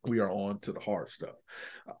we are on to the hard stuff.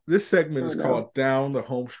 This segment Oh is no. called Down the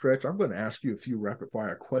Home Stretch. I'm going to ask you a few rapid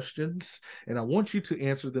fire questions, and I want you to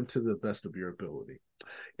answer them to the best of your ability.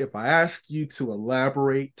 If I ask you to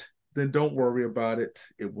elaborate, then don't worry about it.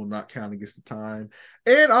 It will not count against the time.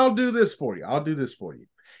 And I'll do this for you.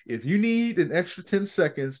 If you need an extra 10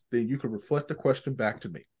 seconds, then you can reflect the question back to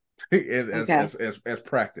me. as, Okay. as as as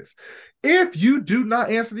practice. If you do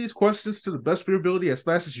not answer these questions to the best of your ability as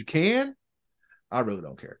fast as you can, I really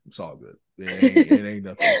don't care. It's all good. It ain't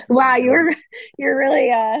nothing. Wow, you're really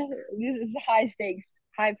this is high stakes,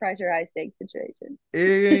 high pressure, high stakes situation.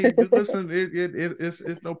 Listen,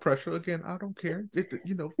 it's no pressure. Again, I don't care.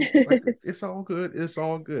 Like it's all good. It's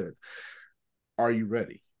all good. Are you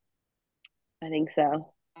ready? I think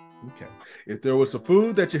so. Okay. If there was a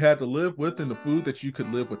food that you had to live with and a food that you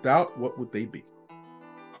could live without, what would they be?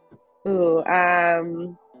 Ooh,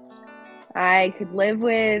 I could live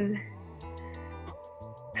with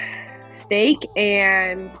steak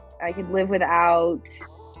and I could live without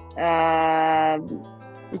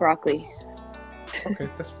broccoli. Okay,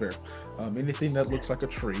 that's fair. Anything that looks like a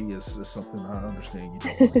tree is something I understand you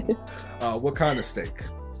don't want to eat. What kind of steak?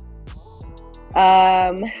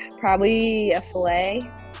 Um, Probably a fillet,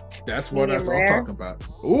 That's medium what I'm rare. talking about.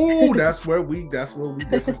 Ooh, that's where we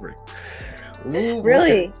disagree. Ooh,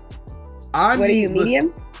 okay. Really? I What are you, need listen.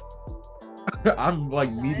 medium? I'm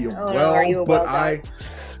like medium Oh no, are well, you a but well done?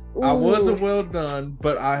 I Ooh, wasn't well done,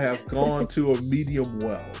 but I have gone to a medium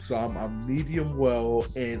well. So I'm medium well,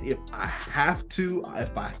 and if I have to,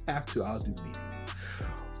 I'll do medium.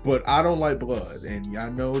 But I don't like blood, and I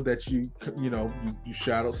know that you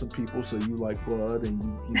shadowed some people, so you like blood and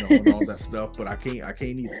and all that stuff. But I can't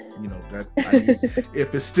eat it. That I need.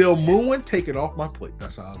 If it's still mooing, take it off my plate.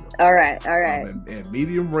 That's how I look. all right, all right. And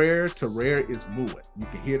medium rare to rare is mooing. You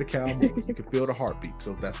can hear the cow mooing. You can feel the heartbeat.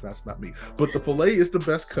 So that's not me. But the fillet is the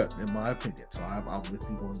best cut in my opinion. So I'm with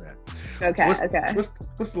you on that. Okay, What's okay.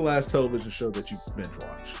 what's the last television show that you binge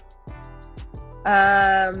watched?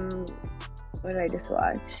 Um, what did I just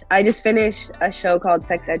watch? I just finished a show called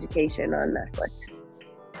Sex Education on Netflix.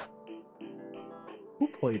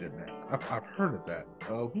 played in that? I've heard of that.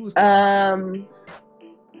 Who is that?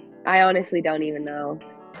 I honestly don't even know.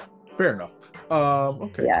 Fair enough.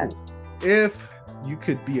 Okay, Yeah. cool. If you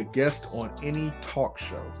could be a guest on any talk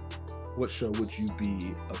show, what show would you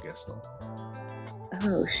be a guest on?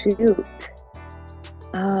 Oh shoot.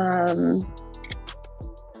 Oh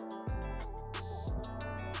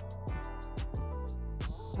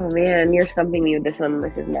man, you're stumping me with this one.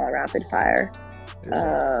 This is not rapid fire.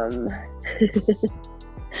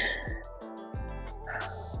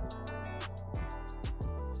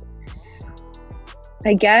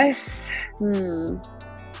 I guess.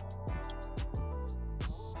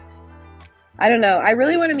 I don't know. I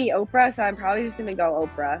really want to meet Oprah, so I'm probably just gonna go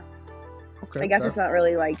Oprah. Okay. I guess it's not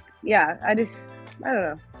really like, yeah. I don't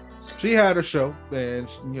know. She had a show, and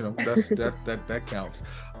you know that counts.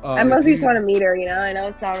 I mostly just want to meet her. You know, I know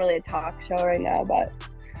it's not really a talk show right now, but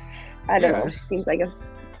I don't know. She seems like a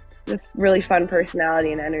really fun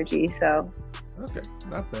personality and energy. So okay,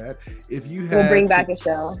 not bad. If you we'll bring back a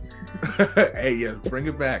show. Hey, yeah, bring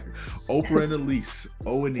it back. Oprah and Elise,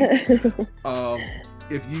 O&E.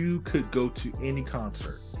 If you could go to any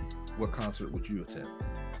concert, what concert would you attend?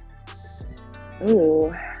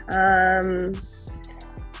 Ooh, oh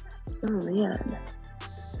man.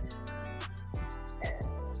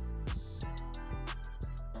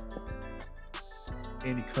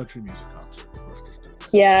 Any country music concert.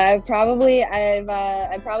 Yeah, I probably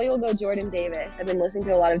will go Jordan Davis. I've been listening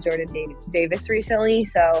to a lot of Jordan Davis recently,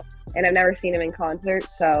 and I've never seen him in concert,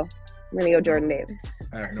 so I'm gonna go Jordan Davis.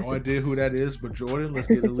 I have no idea who that is, but Jordan, let's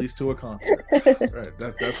get at least to a concert. Right,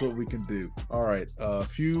 that's what we can do. All right, a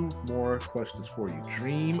few more questions for you.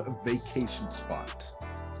 Dream vacation spot.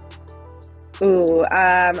 Ooh,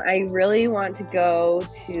 I really want to go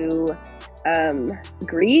to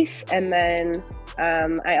Greece, and then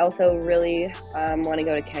I also really want to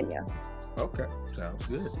go to Kenya. Okay, sounds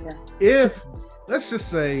good. Yeah. If, let's just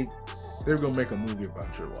say, they're going to make a movie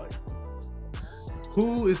about your life,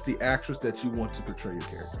 who is the actress that you want to portray your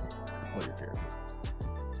character? Play your character?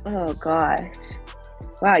 Oh, gosh.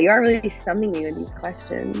 Wow, you are really stumping me with these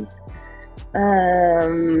questions.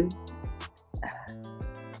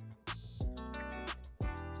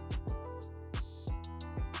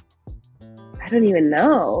 I don't even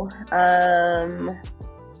know.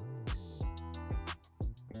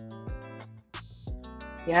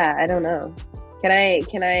 Yeah, I don't know. Can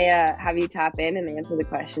I have you tap in and answer the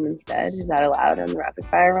question instead? Is that allowed on the rapid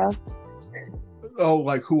fire round? Oh,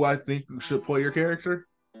 like who I think should play your character?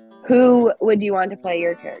 Who would you want to play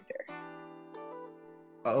your character?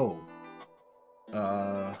 Oh.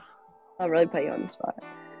 I'll really put you on the spot.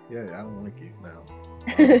 Yeah, I don't like you now.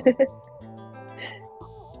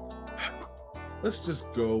 Let's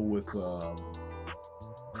just go with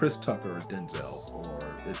Chris Tucker or Denzel or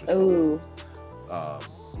Idris Elba.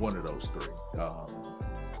 One of those three.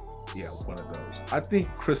 Yeah, one of those. I think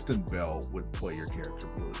Kristen Bell would play your character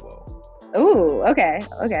really well. Ooh, okay.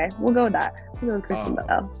 We'll go with that. We'll go with Kristen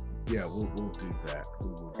Bell. Yeah, we'll do that.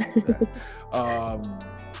 We'll do that.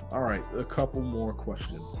 All right, a couple more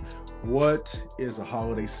questions. What is a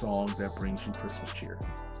holiday song that brings you Christmas cheer?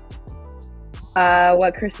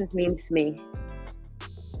 What Christmas means to me.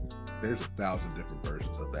 There's 1,000 different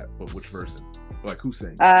versions of that, but which version? Like who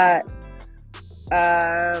sings? I'm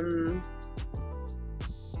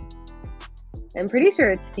pretty sure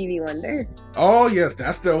it's Stevie Wonder. Oh yes,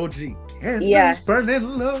 that's the OG. Yeah,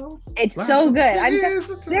 burning low. It's so good.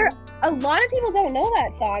 A lot of people don't know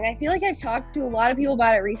that song. I feel like I've talked to a lot of people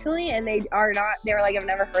about it recently, and they were like, I've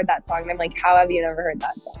never heard that song. And I'm like, how have you never heard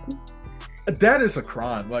that song? That is a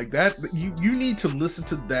crime. Like that, you need to listen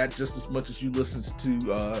to that just as much as you listen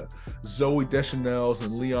to Zooey Deschanel's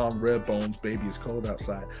and Leon Redbone's "Baby It's Cold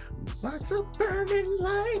Outside." Lots of burning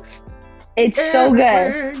lights. It's so good.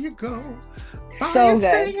 Everywhere you go, so good.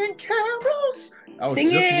 Singing carols. I was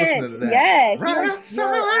just listening to that. Yes, right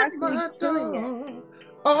outside my door.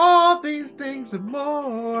 All these things and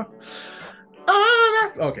more. Oh,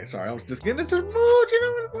 that's okay. Sorry, I was just getting into the mood. You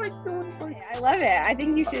know what it's like. I love it. I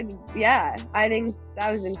think you should. Yeah, I think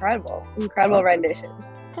that was incredible. Incredible rendition.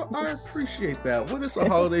 Well, I appreciate that. What is a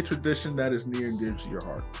holiday tradition that is near and dear to your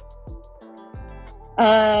heart?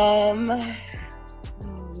 Oh man.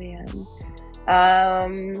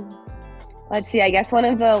 Let's see. I guess one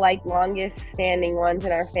of the longest standing ones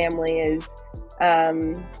in our family is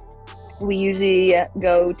we usually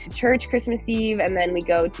go to church Christmas Eve, and then we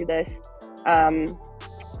go to this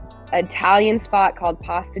Italian spot called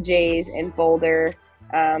Pasta J's in Boulder.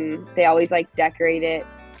 They always decorate it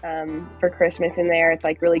for Christmas in there. It's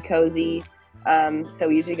really cozy. So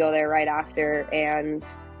we usually go there right after, and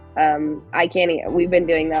we've been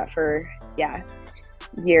doing that for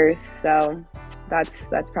years. So that's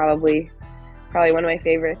probably one of my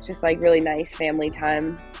favorites. Just like really nice family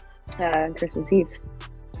time, Christmas Eve.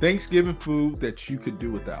 Thanksgiving food that you could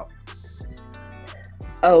do without.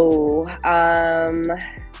 Oh, I'm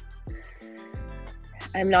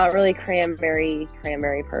not really cranberry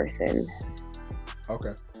person.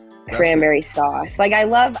 Okay. Cranberry sauce. Like I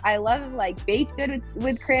love like baked good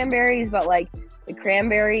with cranberries, but like the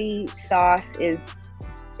cranberry sauce is,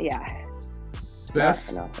 yeah.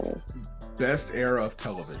 Best era of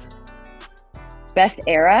television. Best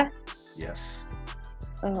era? Yes.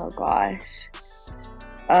 Oh gosh.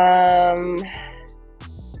 I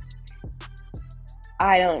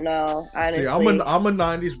don't know. Honestly. See, I'm a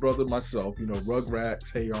 90s brother myself. You know,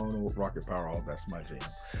 Rugrats, Hey Arnold, Rocket Power, all that's my jam.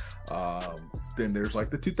 Then there's like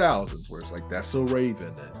the 2000s where it's like That's So Raven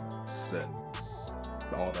and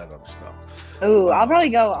all that other stuff. Ooh, I'll probably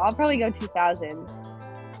go 2000s.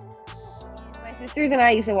 My sisters and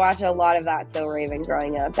I used to watch a lot of That's So Raven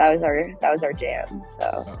growing up. That was our jam.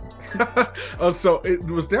 So. So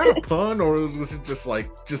was that a pun, or was it just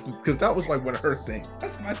because that was like one of her things?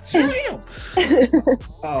 That's my jam.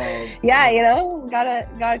 Yeah, you know,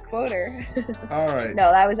 gotta quote her. All right.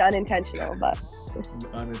 No, that was unintentional, but.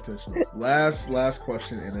 Unintentional. Last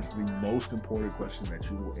question, and it's the most important question that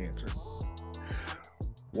you will answer.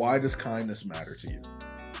 Why does kindness matter to you?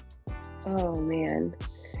 Oh man.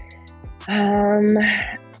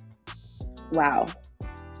 Wow.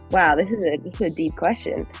 This is a deep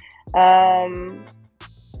question. Kind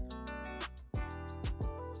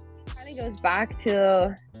of goes back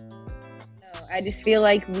to, I just feel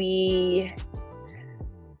like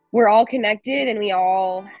we're all connected, and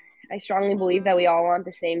I strongly believe that we all want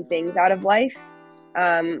the same things out of life.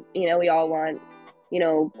 We all want,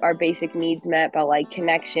 our basic needs met, but like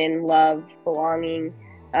connection, love, belonging.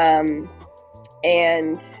 And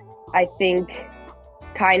I think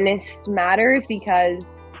kindness matters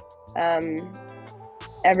because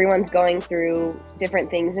everyone's going through different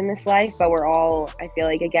things in this life, but I feel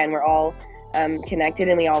like, again, we're all connected,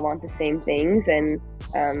 and we all want the same things. And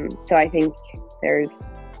so I think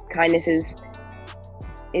kindness is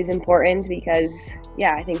important because,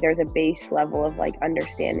 yeah, I think there's a base level of like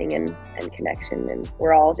understanding and connection, and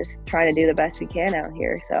we're all just trying to do the best we can out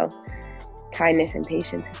here. So kindness and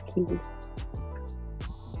patience is key.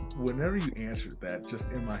 Whenever you answered that,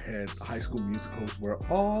 just in my head, High School Musicals, we're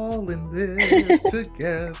all in this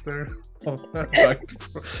together.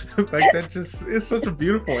 like that just is such a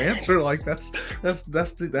beautiful answer. Like that's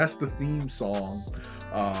the theme song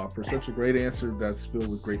for such a great answer that's filled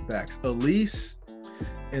with great facts. Elise,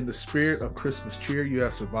 in the spirit of Christmas cheer, you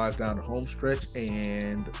have survived down the home stretch,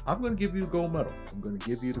 and I'm going to give you the gold medal. I'm going to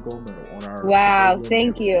give you the gold medal on our. Wow,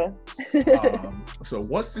 thank you. So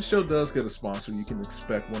once the show does get a sponsor, you can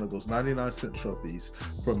expect one of those 99-cent trophies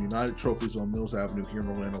from United Trophies on Mills Avenue here in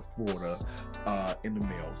Orlando, Florida, in the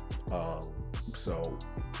mail. So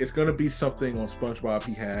it's going to be something on SpongeBob.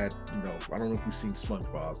 He had, I don't know if you've seen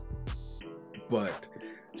SpongeBob, but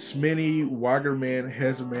Sminny, Waggerman,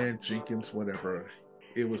 Hezerman, Jenkins, whatever.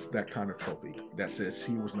 It was that kind of trophy that says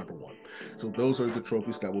he was number one. So those are the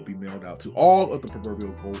trophies that will be mailed out to all of the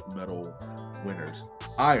proverbial gold medal winners.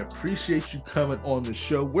 I appreciate you coming on the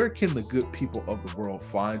show. Where can the good people of the world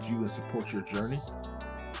find you and support your journey?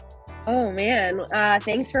 Oh man,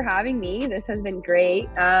 thanks for having me. This has been great.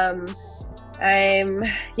 I'm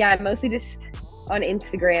mostly just on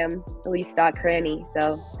Instagram, Elise.Cranny.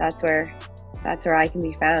 So that's where I can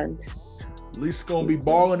be found. Lisa's going to be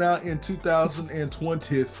balling out in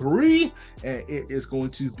 2023, and it is going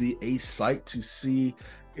to be a sight to see.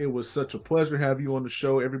 It was such a pleasure to have you on the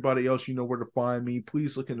show. Everybody else, you know where to find me.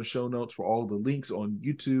 Please look in the show notes for all the links on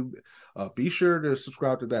YouTube. Be sure to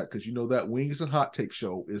subscribe to that, because you know that Wings and Hot Take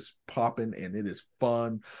show is popping and it is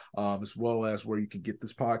fun, as well as where you can get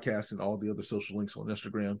this podcast and all the other social links on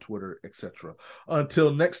Instagram, Twitter, etc.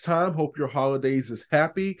 Until next time, hope your holidays is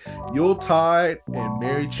happy, Yuletide, and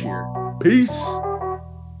Merry Cheer. Peace.